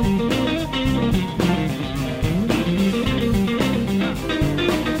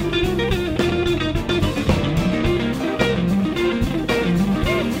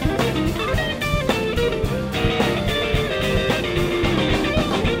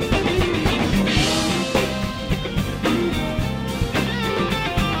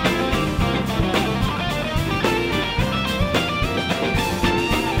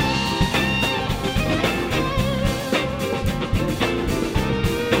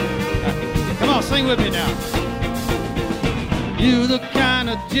 Sing with me now. You the kind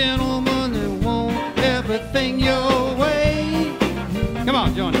of gentleman that want everything your way. Come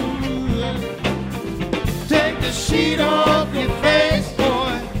on, join me. Take the sheet off your face,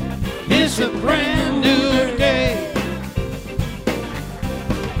 boy. It's a brand new day.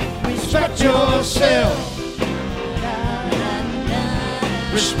 Respect yourself.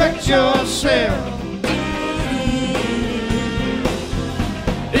 Respect yourself.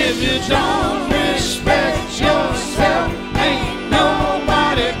 If you don't respect yourself, ain't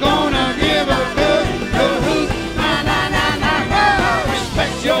nobody gonna give a good hoot. Nah, nah, nah, nah, nah.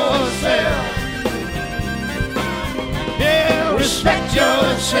 Respect yourself. Yeah, respect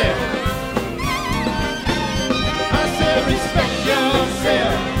yourself. I said respect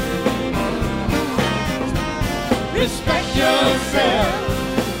yourself. Respect yourself.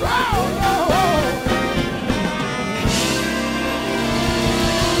 Oh, oh, oh.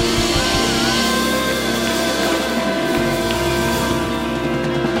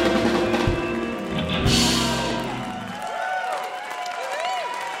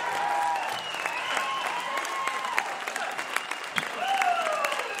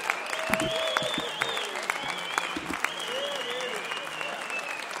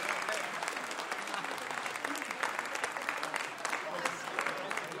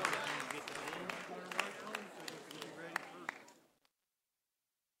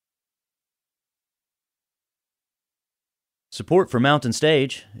 Support for Mountain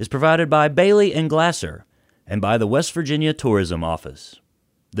Stage is provided by Bailey and Glasser and by the West Virginia Tourism Office.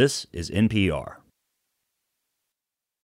 This is NPR.